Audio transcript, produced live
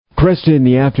Kresta in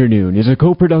the Afternoon is a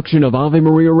co-production of Ave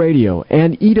Maria Radio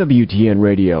and EWTN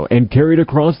Radio and carried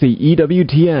across the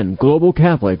EWTN Global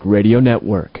Catholic Radio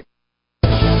Network.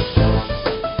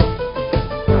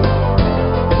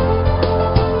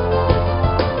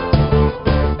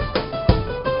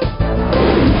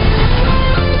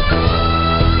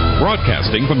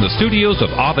 Broadcasting from the studios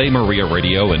of Ave Maria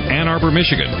Radio in Ann Arbor,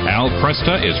 Michigan, Al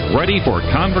Kresta is ready for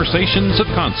conversations of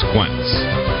consequence.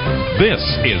 This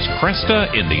is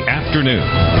Kresta in the Afternoon.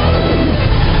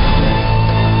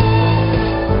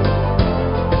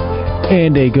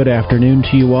 And a good afternoon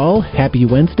to you all. Happy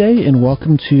Wednesday, and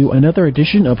welcome to another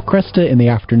edition of Kresta in the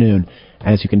Afternoon.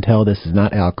 As you can tell, this is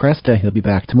not Al Kresta. He'll be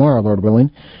back tomorrow, Lord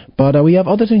willing. But we have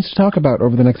other things to talk about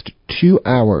over the next 2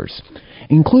 hours,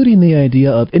 including the idea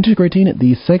of integrating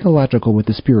the psychological with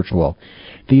the spiritual.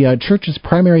 The Church's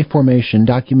primary formation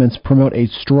documents promote a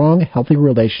strong, healthy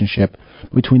relationship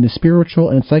between the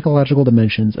spiritual and psychological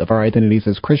dimensions of our identities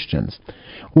as Christians.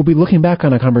 We'll be looking back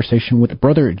on a conversation with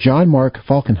Brother John Mark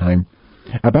Falkehnain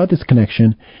about this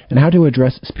connection and how to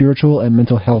address spiritual and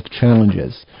mental health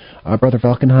challenges. Brother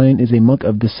Falkehnain is a monk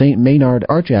of the St. Maynard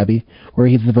Archabbey, where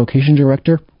he's the vocation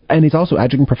director, and he's also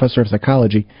adjunct professor of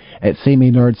psychology at St.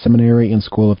 Maynard Seminary and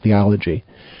School of Theology.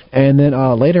 And then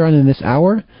later on in this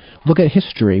hour, look at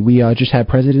history. We just had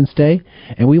President's Day,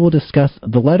 and we will discuss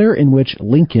the letter in which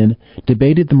Lincoln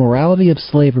debated the morality of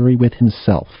slavery with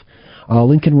himself.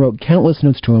 Lincoln wrote countless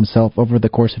notes to himself over the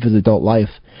course of his adult life.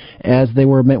 As they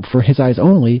were meant for his eyes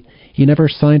only, he never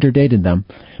signed or dated them,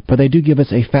 but they do give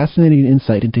us a fascinating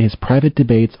insight into his private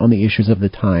debates on the issues of the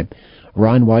time.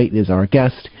 Ron White is our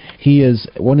guest. He is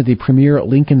one of the premier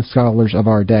Lincoln scholars of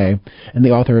our day and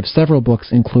the author of several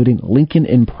books, including Lincoln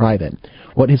in Private,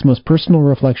 what his most personal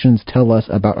reflections tell us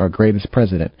about our greatest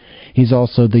president. He's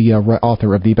also the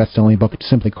author of the best-selling book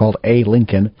simply called A.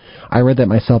 Lincoln. I read that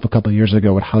myself a couple of years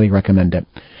ago. Would highly recommend it.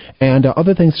 And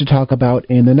other things to talk about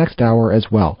in the next hour as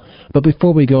well. But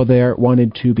before we go there,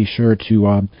 wanted to be sure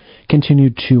to continue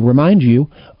to remind you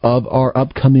of our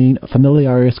upcoming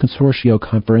Familiaris Consortio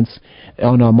Conference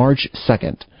on March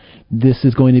 2nd. This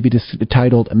is going to be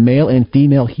titled Male and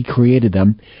Female He Created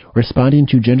Them, Responding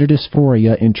to Gender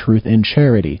Dysphoria in Truth and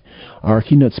Charity. Our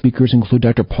keynote speakers include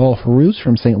Dr. Paul Harous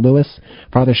from St. Louis,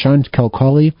 Father Sean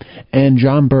Kelcali, and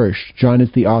John Birch. John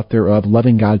is the author of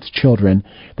Loving God's Children,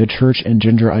 The Church and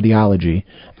Gender Ideology.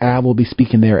 Al will be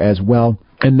speaking there as well.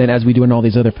 And then, as we do in all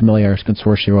these other Familiaris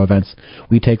Consortio events,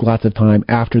 we take lots of time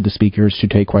after the speakers to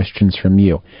take questions from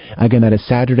you. Again, that is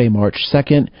Saturday, March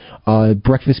 2nd.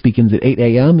 Breakfast begins at 8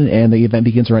 a.m., and the event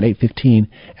begins around 8:15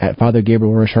 at Father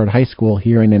Gabriel Richard High School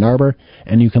here in Ann Arbor,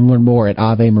 and you can learn more at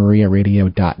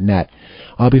AveMariaRadio.net.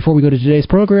 Before we go to today's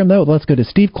program, though, let's go to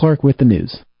Steve Clark with the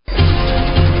news.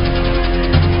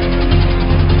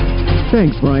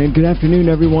 Thanks, Brian. Good afternoon,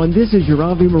 everyone. This is your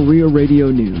Ave Maria Radio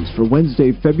News for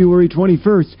Wednesday, February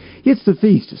 21st. It's the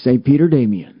Feast of St. Peter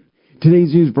Damian.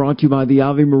 Today's news brought to you by the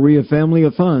Ave Maria Family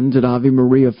of Funds at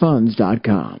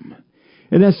AveMariaFunds.com.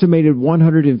 An estimated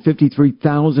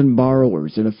 153,000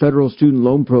 borrowers in a federal student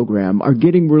loan program are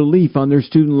getting relief on their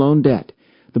student loan debt.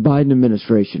 The Biden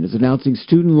administration is announcing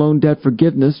student loan debt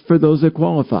forgiveness for those that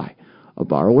qualify. A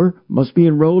borrower must be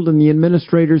enrolled in the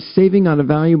administrator's Saving on a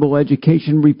Valuable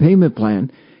Education repayment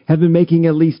plan, have been making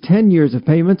at least 10 years of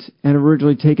payments, and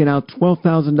originally taken out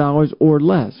 $12,000 or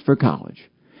less for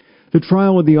college. The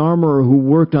trial of the armorer who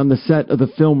worked on the set of the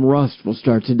film Rust will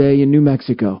start today in New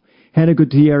Mexico. Hannah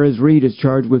Gutierrez-Reed is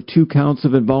charged with 2 counts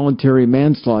of involuntary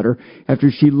manslaughter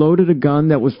after she loaded a gun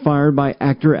that was fired by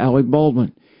actor Alec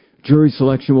Baldwin. Jury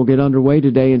selection will get underway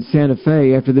today in Santa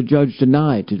Fe after the judge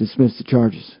denied to dismiss the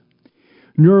charges.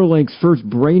 Neuralink's first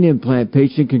brain implant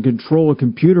patient can control a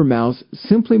computer mouse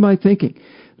simply by thinking.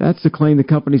 That's the claim the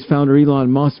company's founder Elon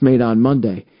Musk made on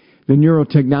Monday. The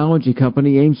neurotechnology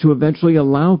company aims to eventually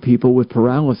allow people with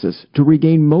paralysis to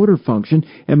regain motor function,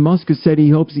 and Musk has said he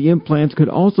hopes the implants could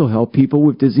also help people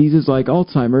with diseases like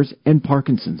Alzheimer's and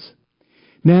Parkinson's.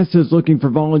 NASA is looking for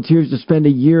volunteers to spend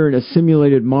a year in a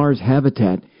simulated Mars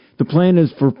habitat. The plan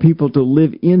is for people to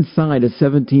live inside a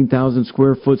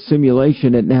 17,000-square-foot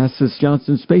simulation at NASA's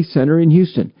Johnson Space Center in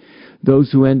Houston.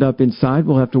 Those who end up inside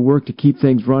will have to work to keep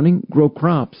things running, grow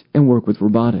crops, and work with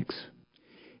robotics.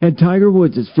 And Tiger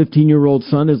Woods' 15-year-old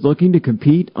son is looking to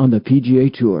compete on the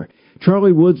PGA Tour.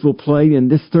 Charlie Woods will play in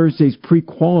this Thursday's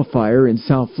pre-qualifier in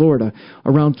South Florida.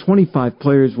 Around 25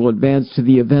 players will advance to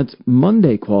the event's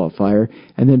Monday qualifier,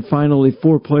 and then finally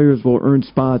 4 players will earn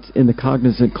spots in the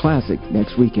Cognizant Classic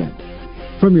next weekend.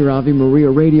 From your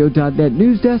AveMariaRadio.net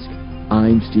news desk,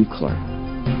 I'm Steve Clark.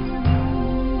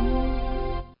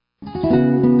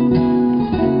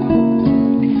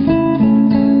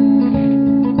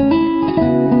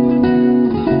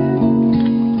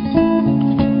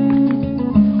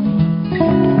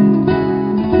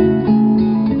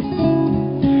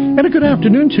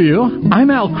 afternoon to you.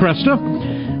 I'm Al Kresta.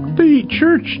 The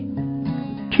church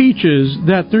teaches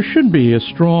that there should be a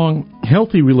strong,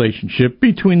 healthy relationship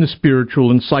between the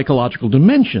spiritual and psychological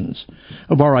dimensions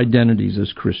of our identities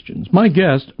as Christians. My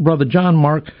guest, Brother John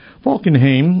Mark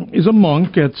Falkehnain, is a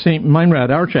monk at St.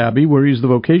 Meinrad Archabbey, where he's the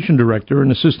vocation director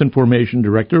and assistant formation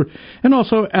director, and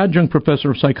also adjunct professor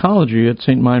of psychology at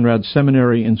St. Meinrad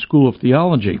Seminary and School of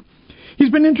Theology. He's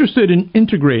been interested in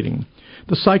integrating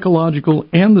the psychological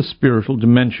and the spiritual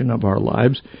dimension of our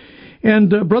lives. And,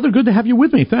 Brother, good to have you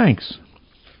with me. Thanks.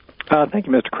 Thank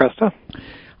you, Mr. Kresta.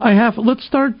 Let's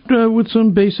start with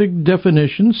some basic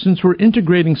definitions. Since we're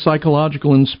integrating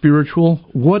psychological and spiritual,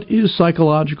 what is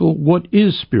psychological? What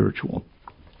is spiritual?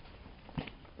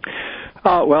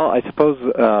 Well, I suppose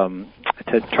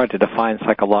to try to define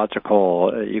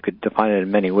psychological, you could define it in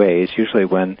many ways. Usually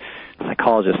when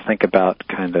psychologists think about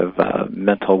kind of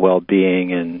mental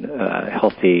well-being and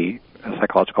healthy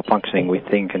psychological functioning, we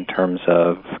think in terms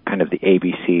of kind of the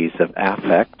ABCs of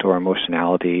affect or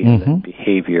emotionality, and then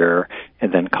behavior,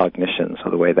 and then cognition, so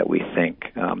the way that we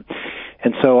think.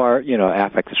 And so our,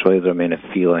 affect is really the domain of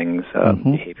feelings.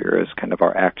 Behavior is kind of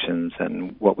our actions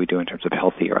and what we do in terms of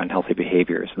healthy or unhealthy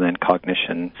behaviors. And then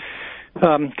cognition,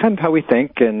 kind of how we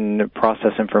think and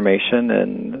process information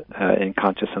and in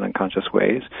conscious and unconscious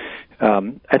ways.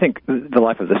 I think the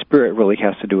life of the Spirit really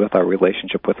has to do with our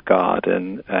relationship with God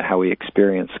and how we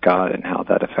experience God and how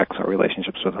that affects our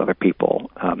relationships with other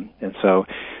people. And so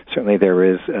certainly there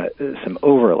is some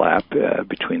overlap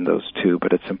between those two,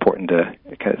 but it's important to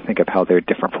kind of think of how they're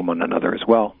different from one another as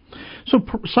well. So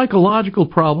psychological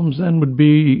problems then would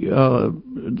be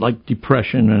like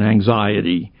depression and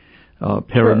anxiety,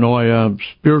 paranoia. Sure.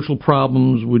 Spiritual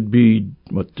problems would be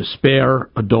despair,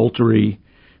 adultery,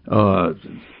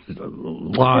 lying.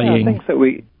 Things that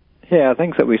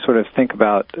we sort of think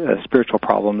about spiritual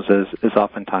problems is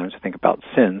oftentimes we think about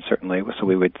sin, certainly. So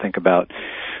we would think about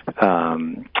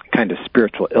kind of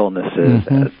spiritual illnesses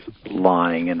as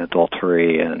lying and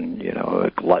adultery and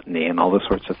gluttony and all those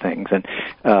sorts of things. And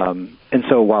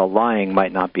so while lying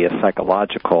might not be a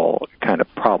psychological kind of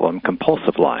problem,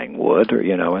 compulsive lying would,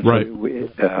 and right.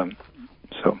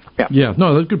 So yeah. Yeah,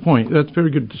 no, that's a good point. That's a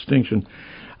very good distinction.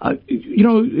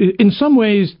 In some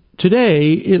ways,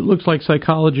 today, it looks like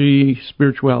psychology,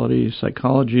 spirituality,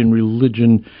 psychology, and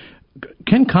religion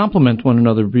can complement one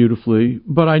another beautifully,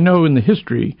 but I know in the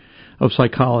history of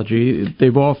psychology,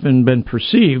 they've often been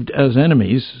perceived as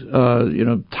enemies.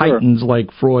 Titans sure.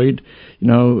 like Freud,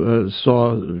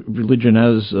 saw religion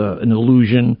as an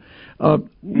illusion.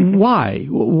 Why?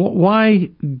 Why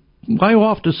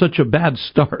off to such a bad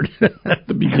start at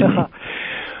the beginning?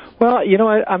 Well,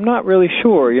 I'm not really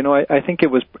sure. I think it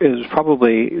was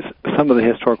probably some of the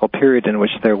historical period in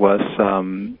which there was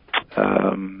some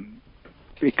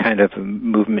kind of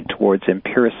movement towards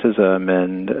empiricism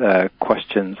and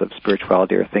questions of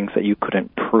spirituality or things that you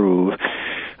couldn't prove.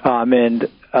 And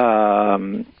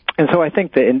so I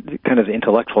think the kind of the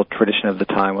intellectual tradition of the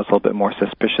time was a little bit more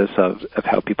suspicious of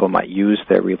how people might use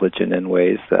their religion in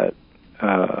ways that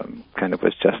kind of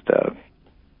was just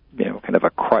kind of a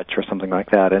crutch or something like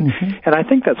that. And I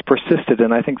think that's persisted,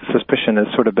 and I think the suspicion has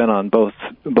sort of been on both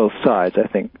sides. I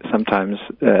think sometimes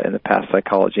in the past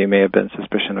psychology may have been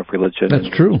suspicion of religion. That's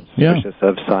true. Suspicious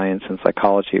of science and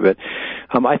psychology. But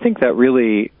I think that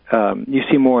really you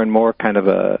see more and more kind of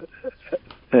a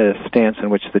stance in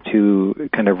which the two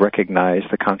kind of recognize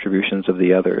the contributions of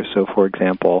the other. So, for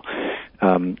example,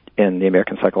 in the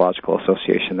American Psychological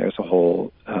Association, there's a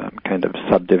whole kind of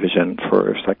subdivision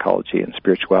for psychology and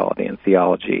spirituality and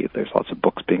theology. There's lots of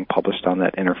books being published on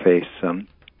that interface. And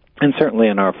certainly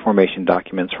in our formation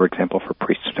documents, for example, for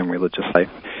priesthood and religious life,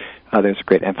 there's a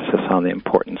great emphasis on the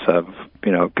importance of,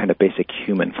 kind of basic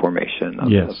human formation of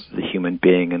the human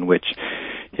being, in which,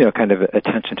 kind of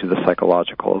attention to the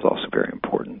psychological is also very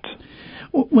important.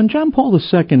 When John Paul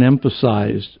II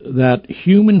emphasized that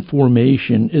human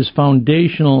formation is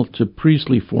foundational to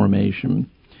priestly formation,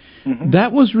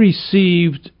 that was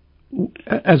received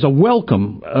as a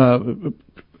welcome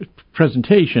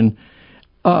presentation.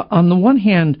 On the one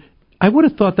hand, I would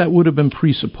have thought that would have been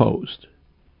presupposed.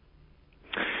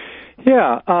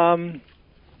 Yeah,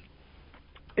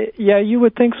 you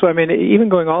would think so. I mean, even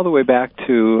going all the way back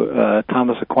to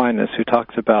Thomas Aquinas, who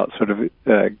talks about sort of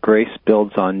grace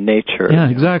builds on nature. Yeah,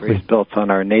 exactly. Grace builds on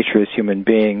our nature as human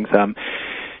beings. So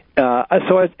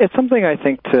it's something I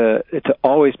think to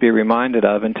always be reminded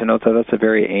of, and to note that that's a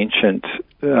very ancient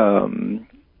kind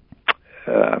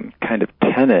of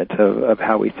tenet of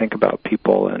how we think about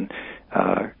people and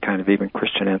kind of even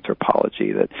Christian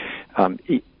anthropology. That,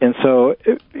 and so,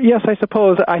 yes, I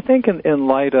suppose, I think in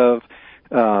light of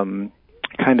kind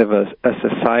kind of a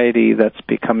society that's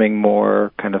becoming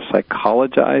more kind of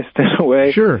psychologized in a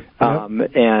way. Sure.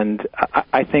 And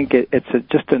I think it's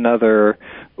just another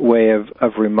way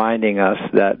of reminding us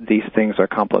that these things are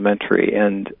complementary.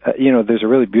 And, there's a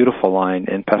really beautiful line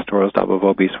in Pastores Dabo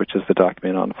Vobis, which is the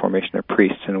document on the formation of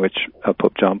priests, in which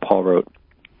Pope John Paul wrote,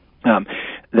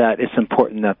 that it's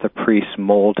important that the priest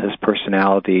mold his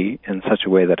personality in such a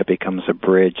way that it becomes a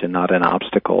bridge and not an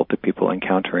obstacle to people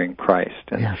encountering Christ.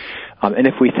 And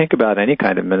if we think about any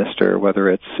kind of minister, whether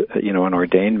it's an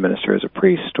ordained minister as a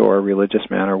priest or a religious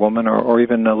man or woman or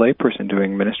even a layperson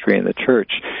doing ministry in the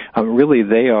church, really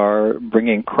they are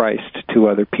bringing Christ to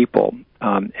other people.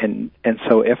 And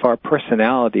so if our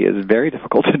personality is very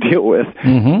difficult to deal with,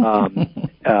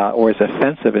 or is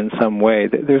offensive in some way,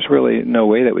 there's really no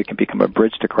way that we can become a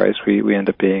bridge to Christ. We end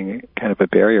up being kind of a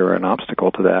barrier or an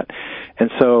obstacle to that.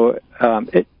 And so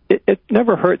it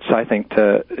never hurts, I think,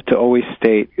 to always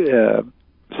state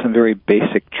some very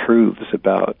basic truths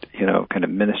about, kind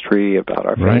of ministry, about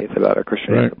our faith, about our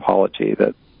Christian anthropology,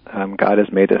 that God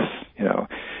has made us,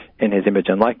 in his image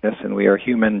and likeness, and we are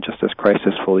human just as Christ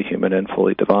is fully human and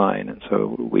fully divine. And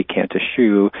so we can't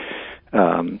eschew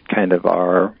kind of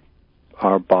our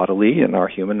bodily and our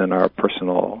human and our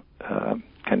personal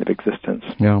kind of existence.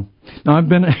 Yeah. Now, I've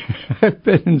been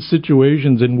in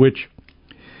situations in which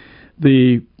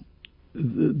the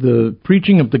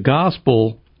preaching of the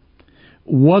gospel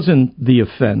wasn't the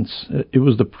offense. It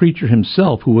was the preacher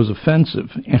himself who was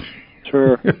offensive.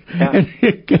 Sure. Yeah. And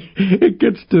it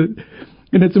gets to...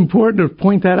 And it's important to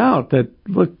point that out, that,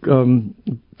 look,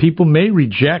 people may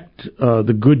reject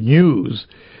the good news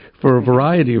for a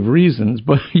variety of reasons,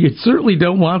 but you certainly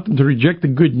don't want them to reject the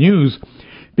good news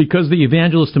because the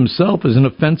evangelist himself is an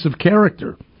offensive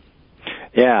character.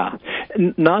 Yeah.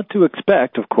 Not to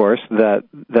expect, of course, that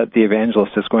the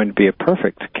evangelist is going to be a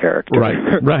perfect character.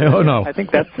 Right. Oh, no. I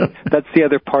think that's the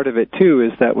other part of it, too,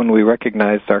 is that when we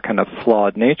recognize our kind of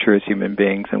flawed nature as human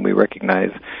beings and we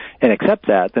recognize and accept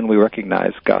that, then we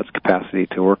recognize God's capacity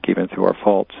to work even through our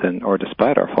faults or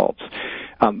despite our faults.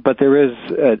 But there is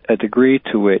a degree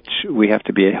to which we have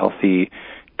to be a healthy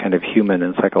kind of human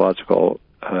and psychological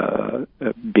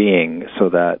being so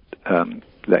that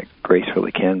grace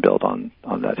really can build on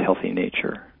that healthy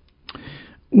nature.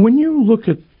 When you look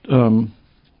at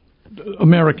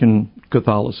American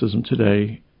Catholicism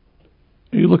today,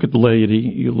 you look at the laity,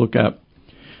 you look at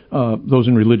those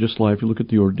in religious life, you look at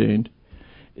the ordained,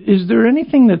 is there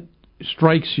anything that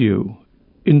strikes you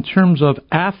in terms of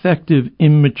affective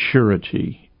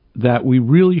immaturity that we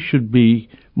really should be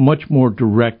much more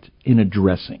direct in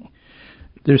addressing?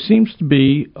 There seems to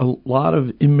be a lot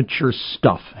of immature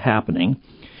stuff happening.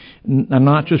 I'm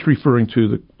not just referring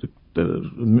to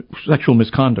the sexual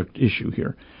misconduct issue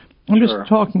here. I'm just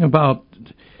talking about,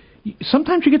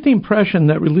 sometimes you get the impression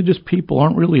that religious people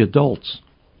aren't really adults.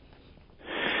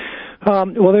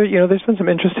 Well, there's been some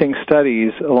interesting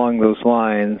studies along those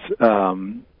lines.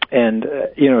 And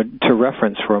to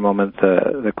reference for a moment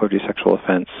the clergy sexual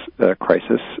offense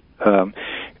crisis,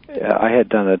 I had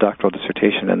done a doctoral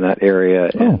dissertation in that area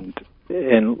and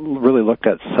really looked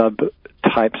at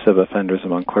subtypes of offenders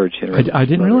among clergy and religious. I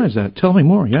didn't realize that. Tell me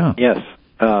more. Yeah. Yes.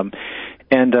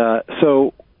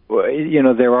 So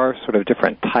there are sort of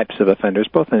different types of offenders,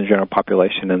 both in the general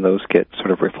population, and those get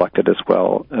sort of reflected as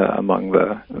well among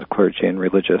the clergy and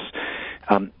religious.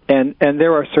 And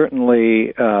there are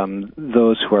certainly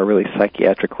those who are really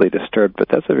psychiatrically disturbed, but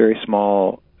that's a very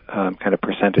small kind of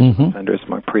percentage of offenders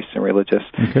among priests and religious.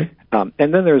 Okay. And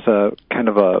then there's a kind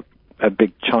of a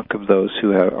big chunk of those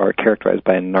who are characterized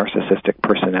by a narcissistic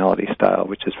personality style,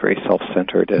 which is very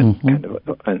self-centered and kind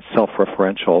of and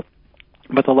self-referential.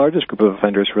 But the largest group of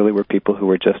offenders really were people who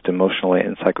were just emotionally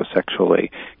and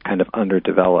psychosexually kind of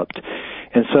underdeveloped.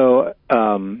 And so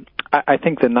I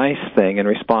think the nice thing in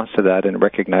response to that and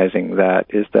recognizing that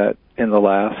is that in the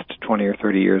last 20 or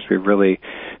 30 years, we've really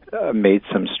made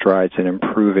some strides in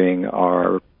improving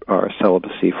our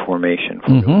celibacy formation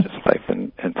for religious life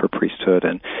and for priesthood,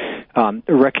 and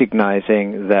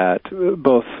recognizing that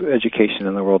both education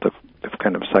in the world of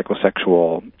kind of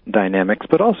psychosexual dynamics,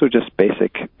 but also just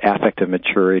basic affective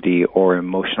maturity or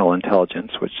emotional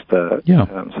intelligence, which the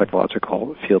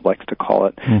psychological field likes to call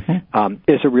it,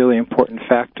 is a really important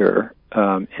factor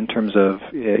in terms of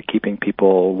keeping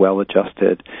people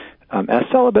well-adjusted as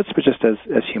celibates, but just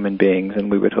as human beings,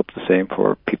 and we would hope the same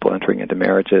for people entering into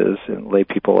marriages and lay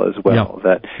people as well,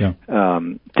 that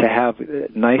to have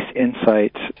nice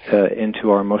insight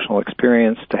into our emotional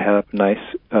experience, to have nice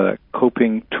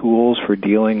coping tools for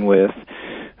dealing with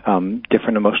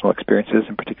different emotional experiences,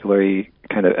 and particularly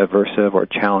kind of aversive or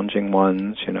challenging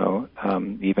ones,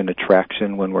 even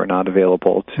attraction when we're not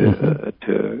available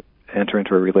to enter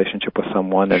into a relationship with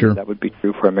someone, and sure. that would be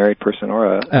true for a married person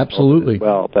or a absolutely as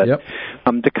well. But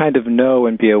to kind of know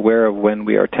and be aware of when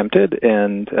we are tempted,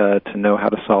 and to know how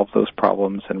to solve those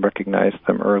problems and recognize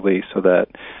them early, so that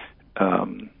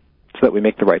we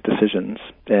make the right decisions,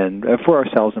 and for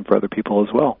ourselves and for other people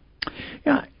as well.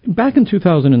 Yeah, back in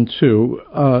 2002,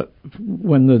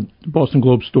 when the Boston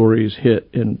Globe stories hit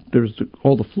and there's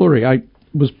all the flurry, I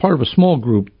was part of a small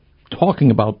group talking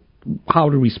about how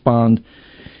to respond.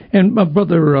 And my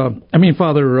Father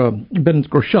Benedict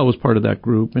Groeschel was part of that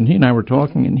group, and he and I were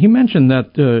talking, and he mentioned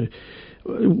that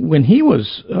when he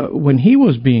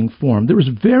was being formed, there was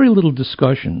very little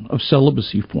discussion of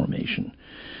celibacy formation.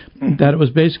 That it was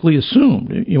basically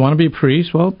assumed. You want to be a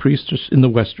priest? Well, priests are in the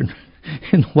Western,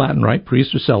 in Latin, right?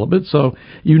 Priests are celibate, so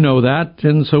you know that,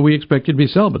 and so we expect you to be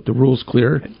celibate. The rule's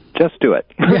clear. Just do it.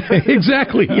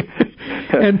 Exactly.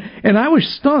 And I was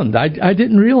stunned. I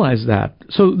didn't realize that.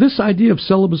 So this idea of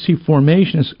celibacy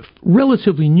formation is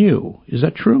relatively new. Is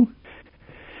that true?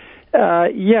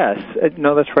 Yes.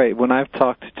 No, that's right. When I've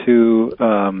talked to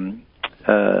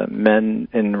men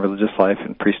in religious life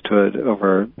and priesthood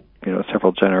over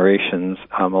several generations,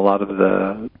 a lot of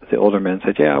the older men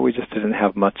said, "Yeah, we just didn't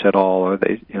have much at all," or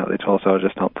they told us, "Oh,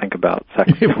 just don't think about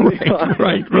sex."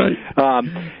 Right.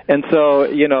 And so,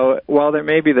 while there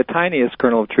may be the tiniest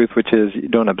kernel of truth, which is you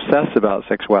don't obsess about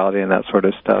sexuality and that sort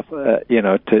of stuff,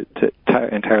 to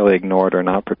entirely ignore it or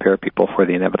not prepare people for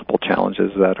the inevitable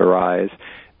challenges that arise,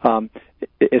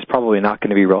 is probably not going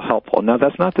to be real helpful. Now,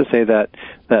 that's not to say that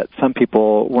some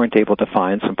people weren't able to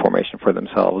find some formation for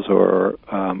themselves or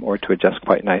to adjust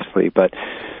quite nicely, but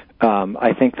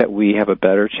I think that we have a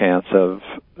better chance of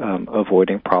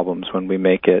avoiding problems when we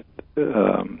make it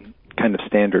kind of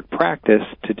standard practice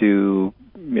to do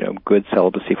good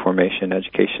celibacy formation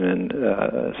education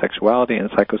in sexuality and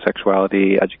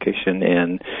psychosexuality, education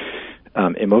in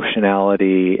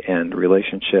emotionality and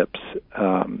relationships,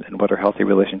 and what are healthy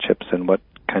relationships and what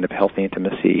kind of healthy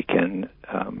intimacy can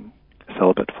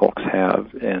celibate folks have.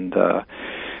 And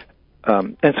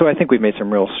so I think we've made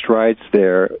some real strides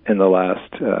there in the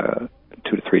last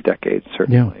 2 to 3 decades,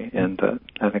 certainly, and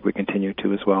I think we continue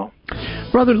to as well.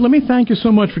 Brother, let me thank you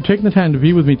so much for taking the time to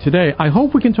be with me today. I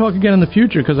hope we can talk again in the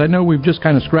future, because I know we've just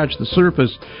kind of scratched the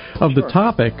surface of the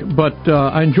topic, but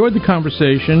I enjoyed the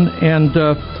conversation and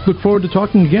look forward to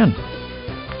talking again.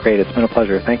 Great, it's been a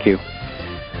pleasure. Thank you.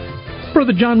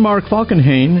 Brother John Mark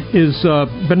Falkehnain is a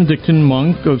Benedictine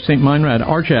monk of St. Meinrad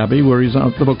Archabbey, where he's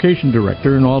the vocation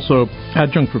director and also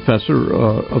adjunct professor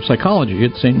of psychology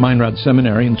at St. Meinrad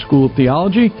Seminary and School of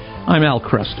Theology. I'm Al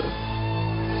Kresta.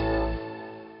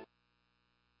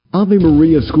 Ave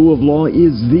Maria School of Law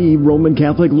is the Roman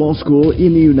Catholic law school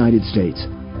in the United States.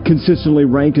 Consistently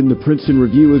ranked in the Princeton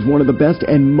Review as one of the best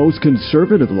and most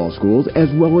conservative law schools,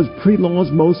 as well as pre-law's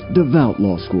most devout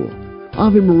law school.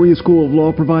 Ave Maria School of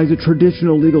Law provides a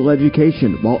traditional legal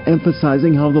education while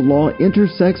emphasizing how the law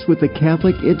intersects with the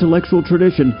Catholic intellectual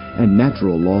tradition and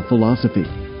natural law philosophy.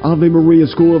 Ave Maria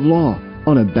School of Law,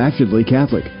 unabashedly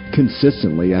Catholic,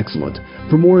 consistently excellent.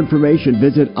 For more information,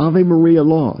 visit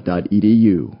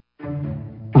avemarialaw.edu.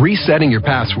 Resetting your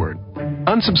password,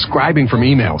 unsubscribing from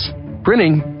emails,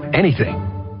 printing anything.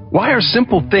 Why are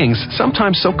simple things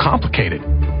sometimes so complicated?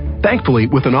 Thankfully,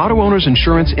 with an auto owner's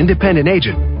insurance independent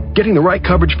agent, getting the right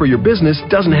coverage for your business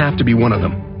doesn't have to be one of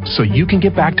them, so you can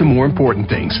get back to more important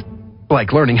things,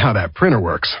 like learning how that printer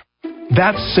works.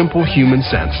 That's simple human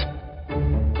sense.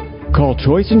 Call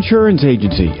Choice Insurance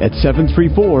Agency at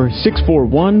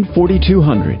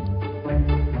 734-641-4200.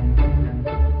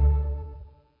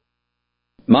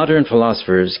 Modern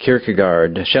philosophers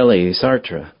Kierkegaard, Shelley,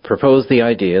 Sartre proposed the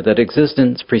idea that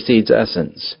existence precedes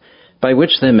essence, by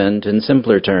which they meant in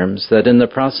simpler terms that in the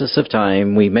process of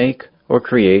time we make or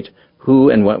create who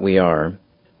and what we are.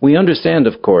 We understand,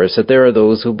 of course, that there are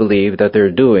those who believe that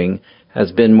their doing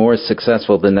has been more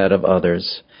successful than that of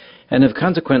others, and have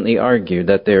consequently argued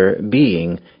that their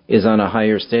being is on a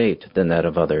higher state than that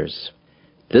of others.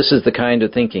 This is the kind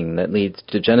of thinking that leads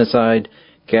to genocide,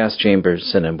 gas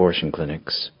chambers, and abortion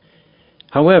clinics.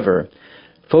 However,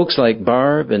 folks like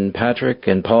Barb and Patrick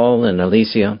and Paul and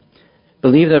Alicia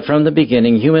believe that from the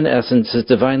beginning human essence is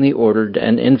divinely ordered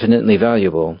and infinitely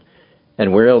valuable,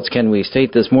 and where else can we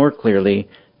state this more clearly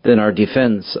than our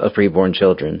defense of preborn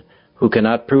children, who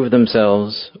cannot prove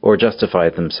themselves or justify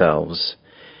themselves.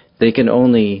 They can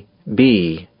only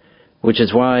be, which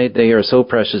is why they are so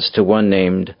precious to one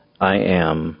named I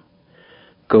Am.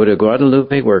 Go to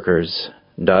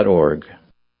GuadalupeWorkers.org.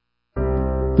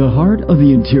 The Heart of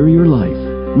the Interior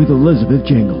Life with Elizabeth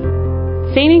Jingle.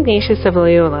 St. Ignatius of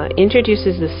Loyola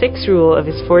introduces the sixth rule of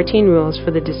his 14 rules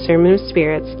for the discernment of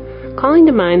spirits, calling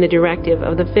to mind the directive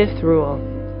of the fifth rule.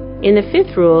 In the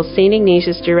fifth rule, St.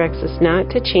 Ignatius directs us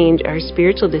not to change our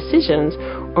spiritual decisions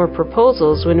or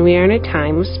proposals when we are in a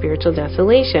time of spiritual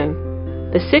desolation.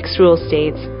 The sixth rule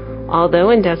states,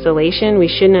 although in desolation we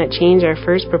should not change our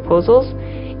first proposals,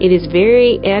 it is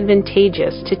very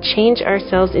advantageous to change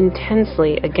ourselves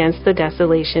intensely against the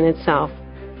desolation itself.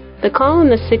 The call in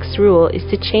the sixth rule is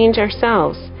to change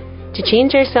ourselves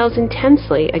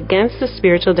intensely against the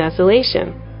spiritual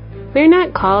desolation. We are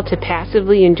not called to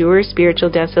passively endure spiritual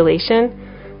desolation,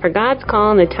 for God's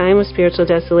call in the time of spiritual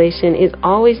desolation is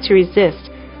always to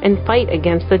resist and fight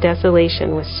against the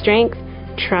desolation with strength,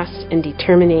 trust, and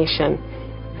determination.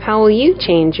 How will you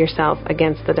change yourself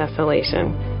against the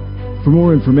desolation? For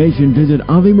more information, visit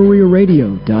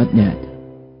AveMariaRadio.net.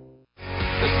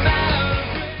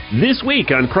 This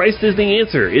week on Christ is the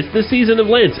Answer, it's the season of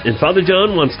Lent, and Father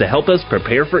John wants to help us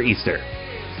prepare for Easter.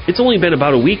 It's only been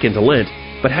about a week into Lent,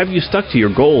 but have you stuck to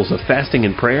your goals of fasting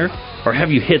and prayer? Or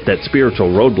have you hit that spiritual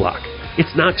roadblock?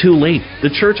 It's not too late. The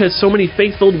church has so many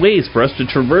faith-filled ways for us to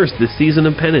traverse this season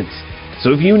of penance.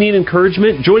 So if you need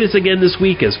encouragement, join us again this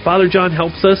week as Father John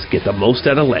helps us get the most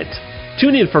out of Lent.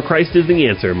 Tune in for Christ is the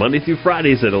Answer, Monday through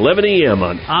Fridays at 11 a.m.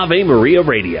 on Ave Maria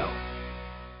Radio.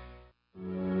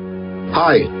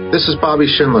 Hi, this is Bobby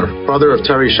Schindler, brother of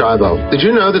Terry Schiavo. Did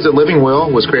you know that the Living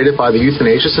Will was created by the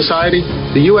Euthanasia Society?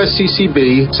 The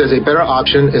USCCB says a better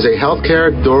option is a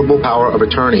healthcare durable power of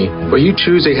attorney, where you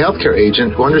choose a healthcare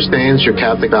agent who understands your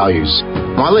Catholic values.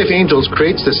 My Life Angels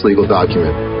creates this legal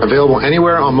document, available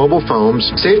anywhere on mobile phones,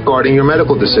 safeguarding your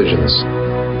medical decisions.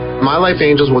 My Life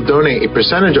Angels will donate a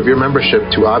percentage of your membership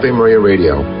to Ave Maria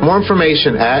Radio. More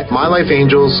information at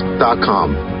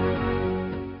mylifeangels.com.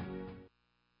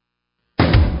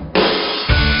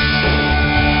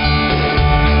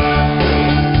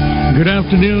 Good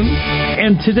afternoon,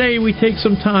 and today we take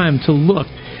some time to look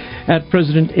at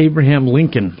President Abraham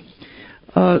Lincoln.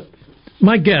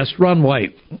 My guest, Ron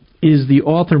White, is the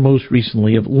author most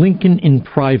recently of Lincoln in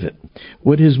Private,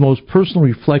 what his most personal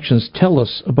reflections tell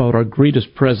us about our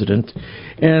greatest president.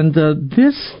 And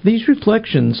these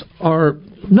reflections are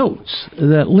notes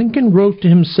that Lincoln wrote to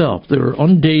himself. They're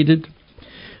undated,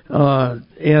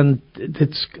 and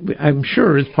I'm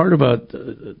sure it's part of a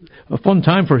fun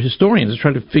time for historians to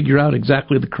try to figure out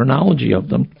exactly the chronology of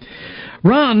them.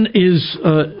 Ron is,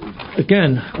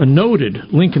 again, a noted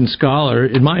Lincoln scholar.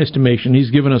 In my estimation,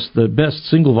 he's given us the best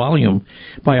single-volume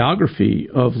biography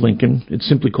of Lincoln. It's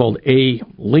simply called A.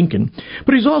 Lincoln.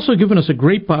 But he's also given us a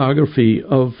great biography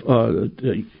of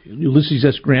Ulysses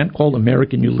S. Grant called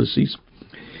American Ulysses.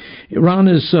 Ron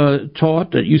is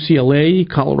taught at UCLA,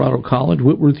 Colorado College,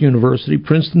 Whitworth University,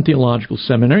 Princeton Theological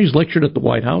Seminary. He's lectured at the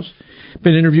White House,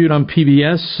 been interviewed on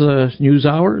PBS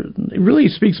NewsHour. He really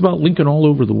speaks about Lincoln all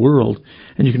over the world,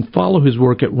 and you can follow his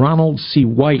work at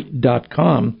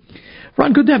ronaldcwhite.com.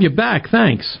 Ron, good to have you back.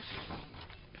 Thanks.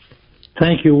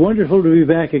 Thank you. Wonderful to be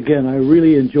back again. I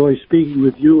really enjoy speaking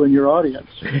with you and your audience.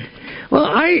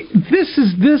 Well, this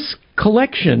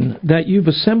collection that you've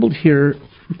assembled here.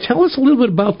 Tell us a little bit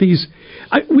about these.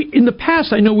 In the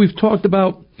past, I know we've talked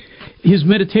about his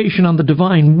meditation on the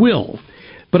divine will,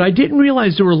 but I didn't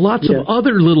realize there were lots of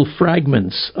other little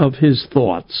fragments of his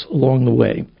thoughts along the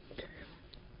way.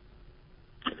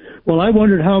 Well, I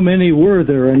wondered how many were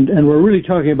there, and we're really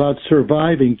talking about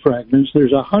surviving fragments.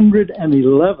 There's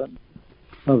 111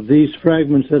 of these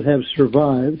fragments that have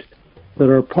survived that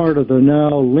are part of the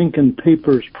now Lincoln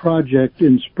Papers project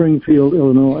in Springfield,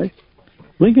 Illinois.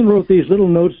 Lincoln wrote these little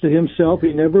notes to himself.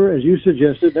 He never, as you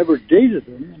suggested, never dated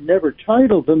them, never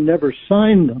titled them, never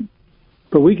signed them.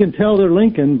 But we can tell they're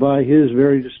Lincoln by his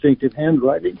very distinctive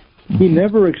handwriting. He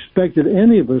never expected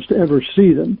any of us to ever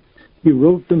see them. He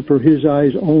wrote them for his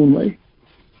eyes only.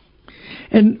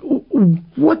 And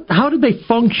how did they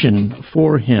function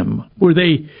for him? Were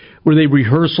they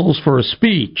rehearsals for a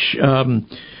speech?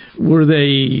 Were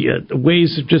they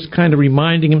ways of just kind of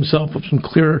reminding himself of some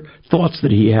clear thoughts that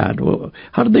he had?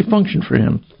 How did they function for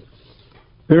him?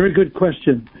 Very good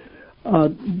question.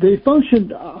 They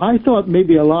functioned, I thought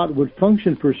maybe a lot would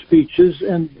function for speeches,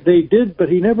 and they did, but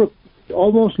he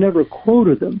almost never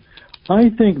quoted them. I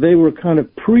think they were kind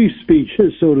of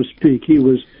pre-speeches, so to speak. He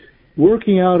was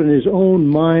working out in his own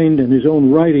mind and his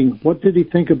own writing, what did he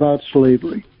think about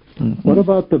slavery? Mm-hmm. What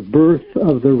about the birth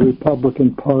of the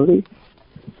Republican Party?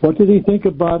 What did he think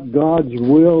about God's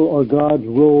will or God's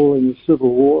role in the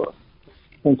Civil War?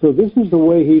 And so this is the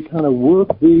way he kind of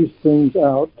worked these things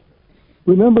out,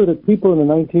 remember that people in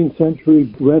the 19th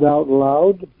century read out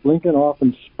loud. Lincoln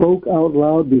often spoke out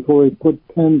loud before he put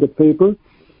pen to paper.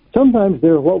 Sometimes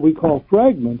they're what we call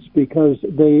fragments because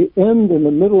they end in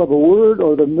the middle of a word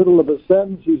or the middle of a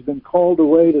sentence. He's been called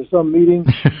away to some meeting.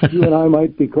 You and I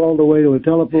might be called away to a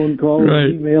telephone call or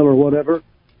an email or whatever.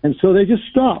 And so they just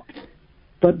stop.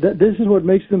 But this is what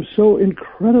makes them so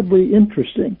incredibly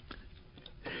interesting.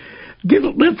 Give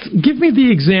me the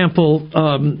example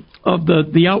of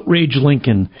the outrage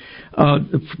Lincoln,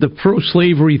 the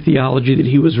pro-slavery theology that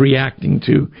he was reacting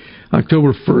to.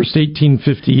 October 1st,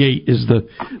 1858 is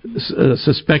the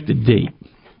suspected date.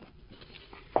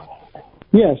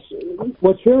 Yes.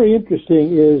 What's very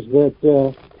interesting is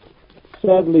that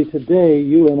sadly today,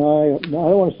 you and I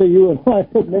don't want to say you and I,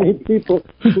 but many people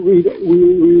we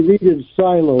read in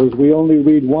silos. We only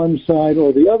read one side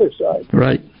or the other side.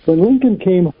 Right. When Lincoln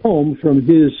came home from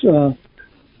his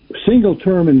single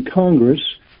term in Congress,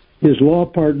 his law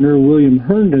partner, William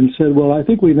Herndon, said, well, I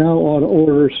think we now ought to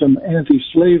order some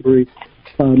anti-slavery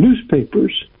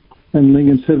newspapers. And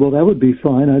Lincoln said, well, that would be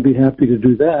fine. I'd be happy to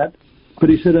do that. But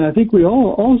he said, I think we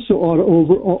also ought to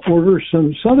order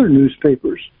some Southern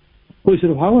newspapers. Well, he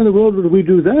said, how in the world would we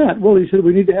do that? Well, he said,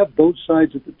 we need to have both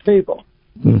sides at the table.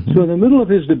 Mm-hmm. So in the middle of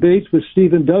his debates with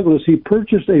Stephen Douglas, he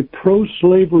purchased a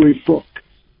pro-slavery book.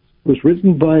 It was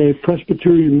written by a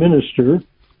Presbyterian minister,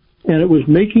 and it was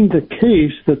making the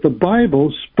case that the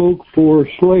Bible spoke for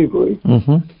slavery.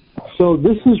 Mm-hmm. So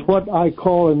this is what I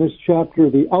call in this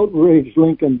chapter the outraged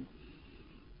Lincoln.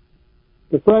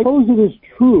 If I suppose it is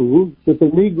true that the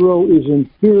Negro is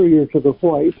inferior to the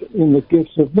white in the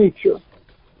gifts of nature,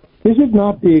 is it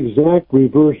not the exact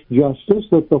reverse justice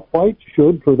that the white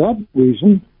should, for that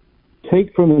reason,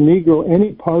 take from the Negro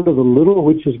any part of the little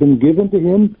which has been given to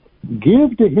him?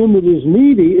 Give to him that is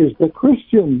needy is the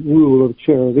Christian rule of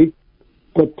charity,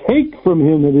 but take from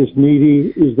him that is needy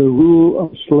is the rule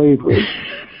of slavery.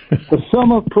 The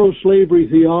sum of pro-slavery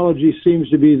theology seems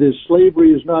to be that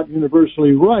slavery is not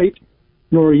universally right,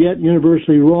 nor yet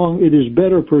universally wrong. It is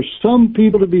better for some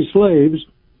people to be slaves,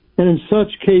 and in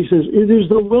such cases, it is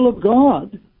the will of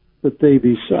God that they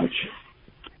be such.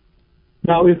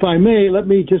 Now, if I may, let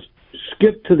me just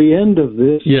skip to the end of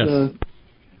this,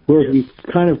 where he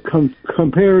kind of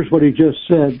compares what he just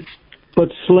said.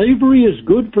 But slavery is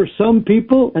good for some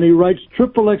people, and he writes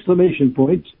triple exclamation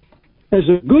points. As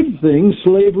a good thing,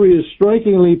 slavery is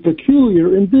strikingly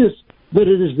peculiar in this, that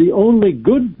it is the only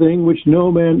good thing which no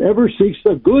man ever seeks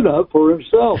the good of for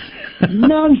himself.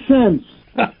 Nonsense!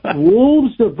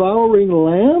 Wolves devouring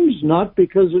lambs, not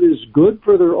because it is good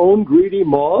for their own greedy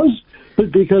maws,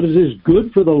 but because it is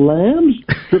good for the lambs?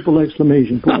 Triple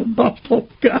exclamation point. Oh,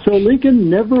 so Lincoln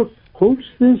never quotes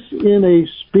this in a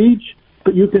speech,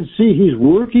 but you can see he's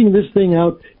working this thing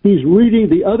out. He's reading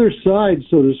the other side,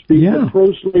 so to speak, of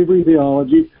pro-slavery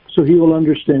theology, so he will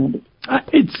understand it.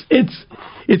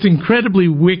 It's incredibly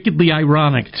wickedly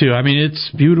ironic, too. I mean,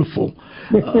 it's beautiful.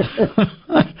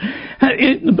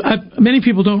 Many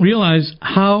people don't realize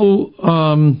how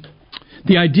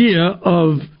the idea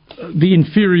of the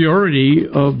inferiority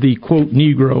of the, quote,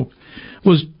 Negro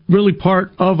was really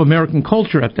part of American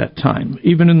culture at that time,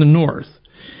 even in the North.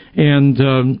 And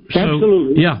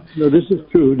absolutely. Yeah. No, this is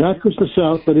true. Not just the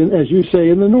South, but as you say,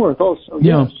 in the North also.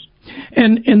 Yeah. Yes.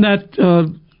 And that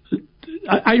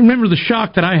I remember the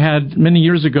shock that I had many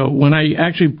years ago when I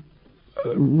actually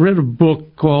read a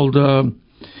book called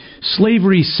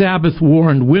Slavery, Sabbath, War,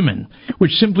 and Women,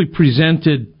 which simply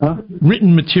presented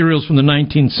written materials from the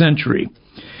 19th century.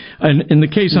 And in the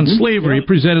case on slavery, it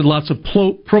presented lots of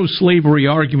pro-slavery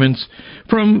arguments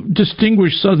from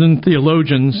distinguished Southern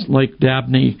theologians like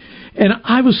Dabney. And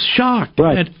I was shocked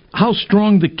at how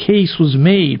strong the case was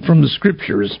made from the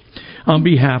scriptures on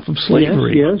behalf of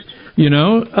slavery. Yes. You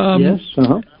know?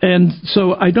 And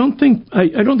so I don't think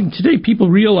today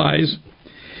people realize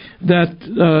that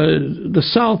the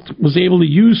South was able to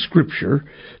use Scripture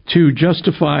to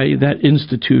justify that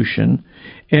institution,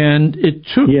 and it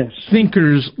took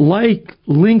thinkers like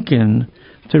Lincoln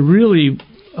to really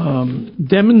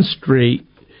demonstrate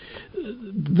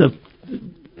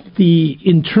the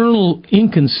internal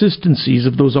inconsistencies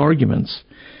of those arguments.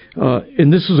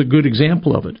 And this is a good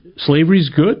example of it. Slavery's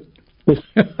good?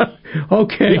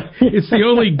 Okay. It's the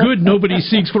only good nobody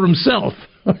seeks for himself.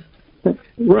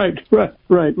 Right.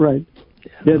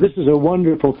 Yeah, this is a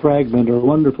wonderful fragment or a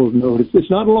wonderful note. It's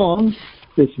not long.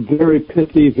 It's very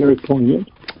pithy, very poignant.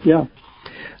 Yeah.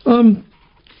 And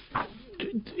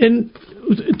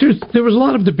there was a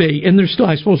lot of debate, and there still,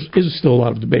 I suppose, is still a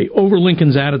lot of debate over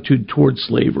Lincoln's attitude towards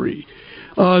slavery.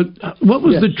 What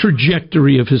was the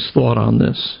trajectory of his thought on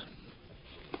this?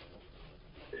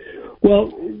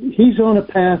 Well, he's on a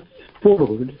path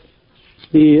forward.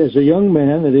 He, as a young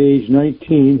man at age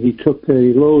 19, he took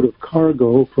a load of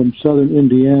cargo from southern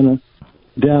Indiana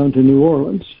down to New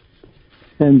Orleans.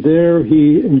 And there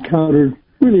he encountered,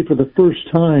 really for the first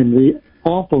time, the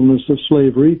awfulness of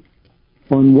slavery.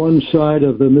 On one side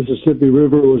of the Mississippi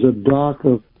River was a dock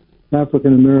of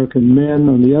African-American men.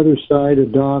 On the other side, a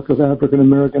dock of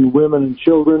African-American women and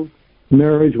children.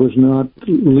 Marriage was not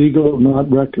legal, not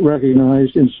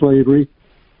recognized in slavery,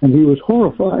 and he was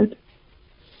horrified.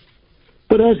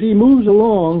 But as he moves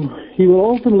along, he will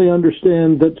ultimately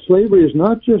understand that slavery is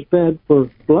not just bad for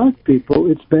black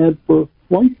people, it's bad for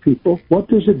white people. What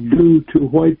does it do to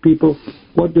white people?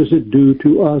 What does it do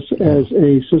to us as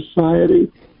a society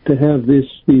to have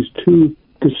these two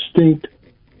distinct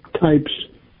types,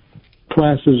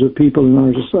 classes of people in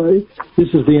our society? This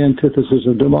is the antithesis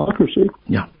of democracy.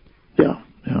 Yeah.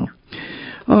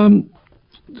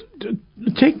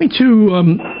 Take me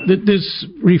to this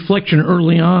reflection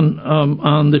early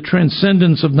on the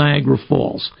transcendence of Niagara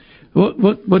Falls.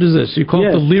 What is this? You call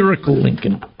it the lyrical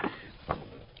Lincoln.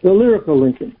 The lyrical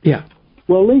Lincoln. Yeah.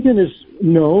 Well, Lincoln is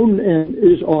known and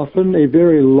is often a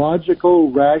very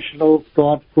logical, rational,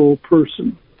 thoughtful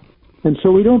person. And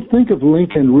so we don't think of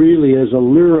Lincoln really as a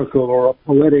lyrical or a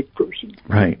poetic person.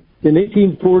 Right. In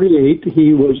 1848,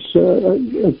 he was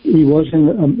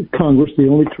in Congress, the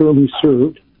only term he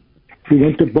served. He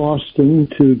went to Boston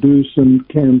to do some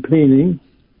campaigning,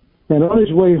 and on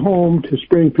his way home to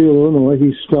Springfield, Illinois,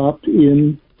 he stopped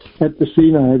in at the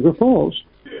Sea Niagara Falls,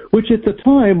 which at the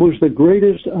time was the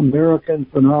greatest American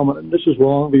phenomenon. This is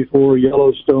long before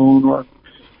Yellowstone or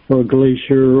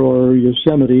Glacier or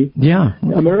Yosemite. Yeah.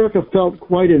 America felt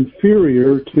quite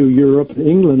inferior to Europe and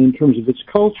England in terms of its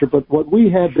culture, but what we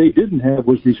had they didn't have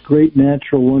was these great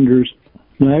natural wonders.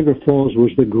 Niagara Falls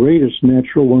was the greatest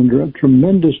natural wonder, a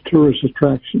tremendous tourist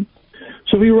attraction.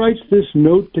 So he writes this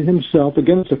note to himself.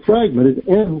 Again, it's a fragment. It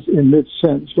ends in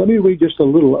mid-sentence. Let me read just a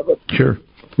little of it. Sure.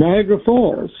 Niagara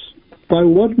Falls, by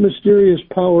what mysterious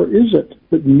power is it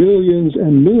that millions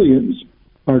and millions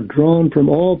are drawn from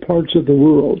all parts of the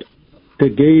world to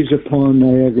gaze upon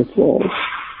Niagara Falls?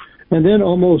 And then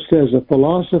almost as a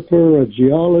philosopher, a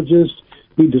geologist,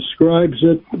 he describes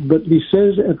it, but he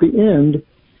says at the end,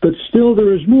 but still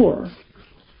there is more.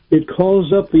 It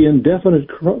calls up the indefinite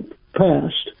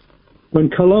past, when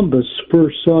Columbus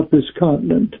first sought this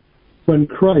continent, when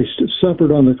Christ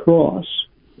suffered on the cross,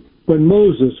 when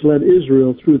Moses led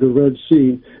Israel through the Red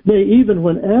Sea, nay, even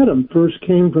when Adam first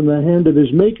came from the hand of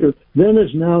his Maker, then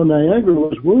as now Niagara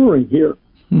was roaring here.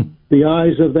 The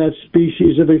eyes of that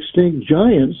species of extinct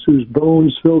giants whose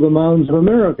bones fill the mountains of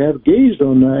America have gazed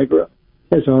on Niagara,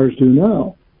 as ours do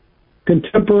now.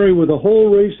 Contemporary with the whole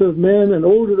race of men and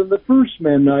older than the first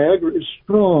man, Niagara is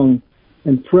strong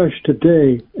and fresh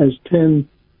today as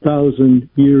 10,000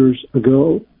 years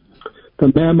ago.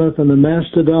 The mammoth and the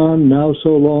mastodon, now so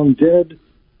long dead,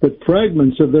 but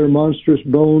fragments of their monstrous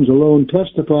bones alone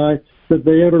testify that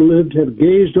they ever lived, have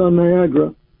gazed on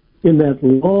Niagara in that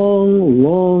long,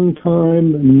 long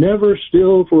time, never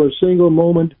still for a single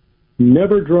moment,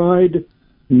 never dried,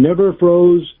 never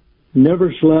froze,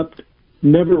 never slept,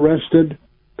 never rested,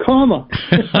 comma.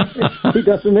 He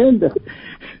doesn't end it.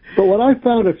 But what I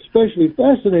found especially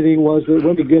fascinating was that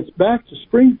when he gets back to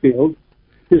Springfield,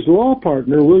 his law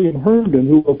partner, William Herndon,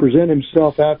 who will present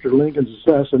himself after Lincoln's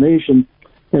assassination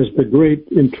as the great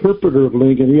interpreter of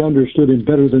Lincoln, he understood him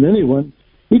better than anyone.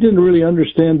 He didn't really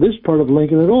understand this part of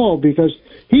Lincoln at all because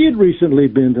he had recently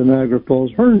been to Niagara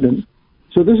Falls, Herndon.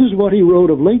 So this is what he wrote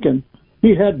of Lincoln.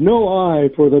 He had no eye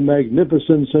for the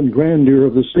magnificence and grandeur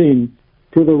of the scene,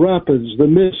 for the rapids, the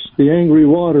mist, the angry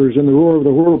waters, and the roar of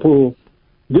the whirlpool.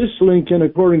 This Lincoln,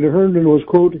 according to Herndon, was,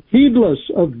 quote, heedless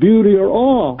of beauty or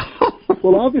awe.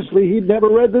 Well, obviously, he'd never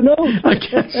read the note.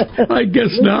 I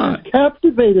guess not.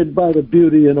 Captivated by the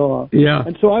beauty and awe. Yeah.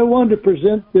 And so I wanted to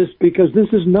present this because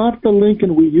this is not the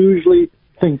Lincoln we usually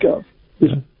think of,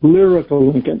 this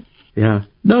lyrical Lincoln. Yeah.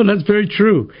 No, that's very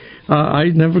true.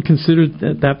 I never considered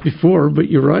that before, but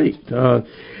you're right. Does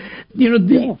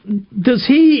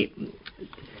he...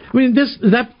 I mean,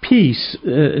 that piece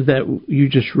that you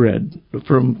just read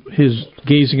from his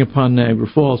gazing upon Niagara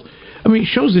Falls, I mean,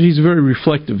 shows that he's a very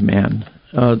reflective man.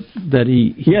 That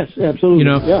he yes, absolutely.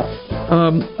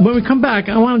 When we come back,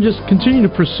 I want to just continue to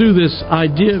pursue this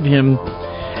idea of him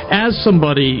as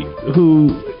somebody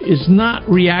who is not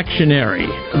reactionary,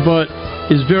 but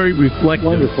is very reflective.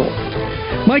 Wonderful.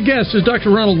 My guest is Dr.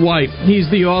 Ronald White. He's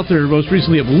the author, most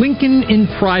recently, of Lincoln in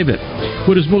Private,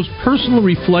 what his most personal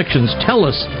reflections tell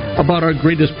us about our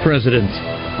greatest president.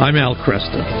 I'm Al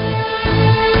Kresta.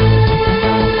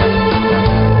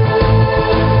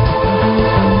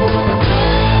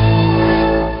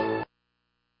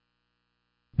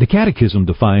 The Catechism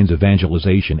defines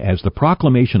evangelization as the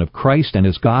proclamation of Christ and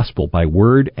His gospel by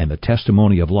word and the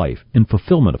testimony of life in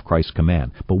fulfillment of Christ's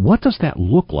command. But what does that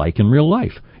look like in real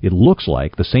life? It looks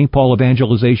like the St. Paul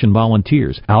Evangelization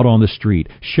volunteers out on the street,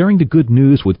 sharing the good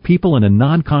news with people in a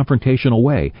non-confrontational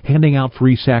way, handing out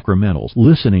free sacramentals,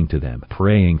 listening to them,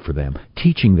 praying for them,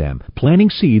 teaching them, planting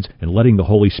seeds, and letting the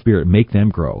Holy Spirit make them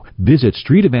grow. Visit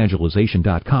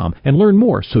streetevangelization.com and learn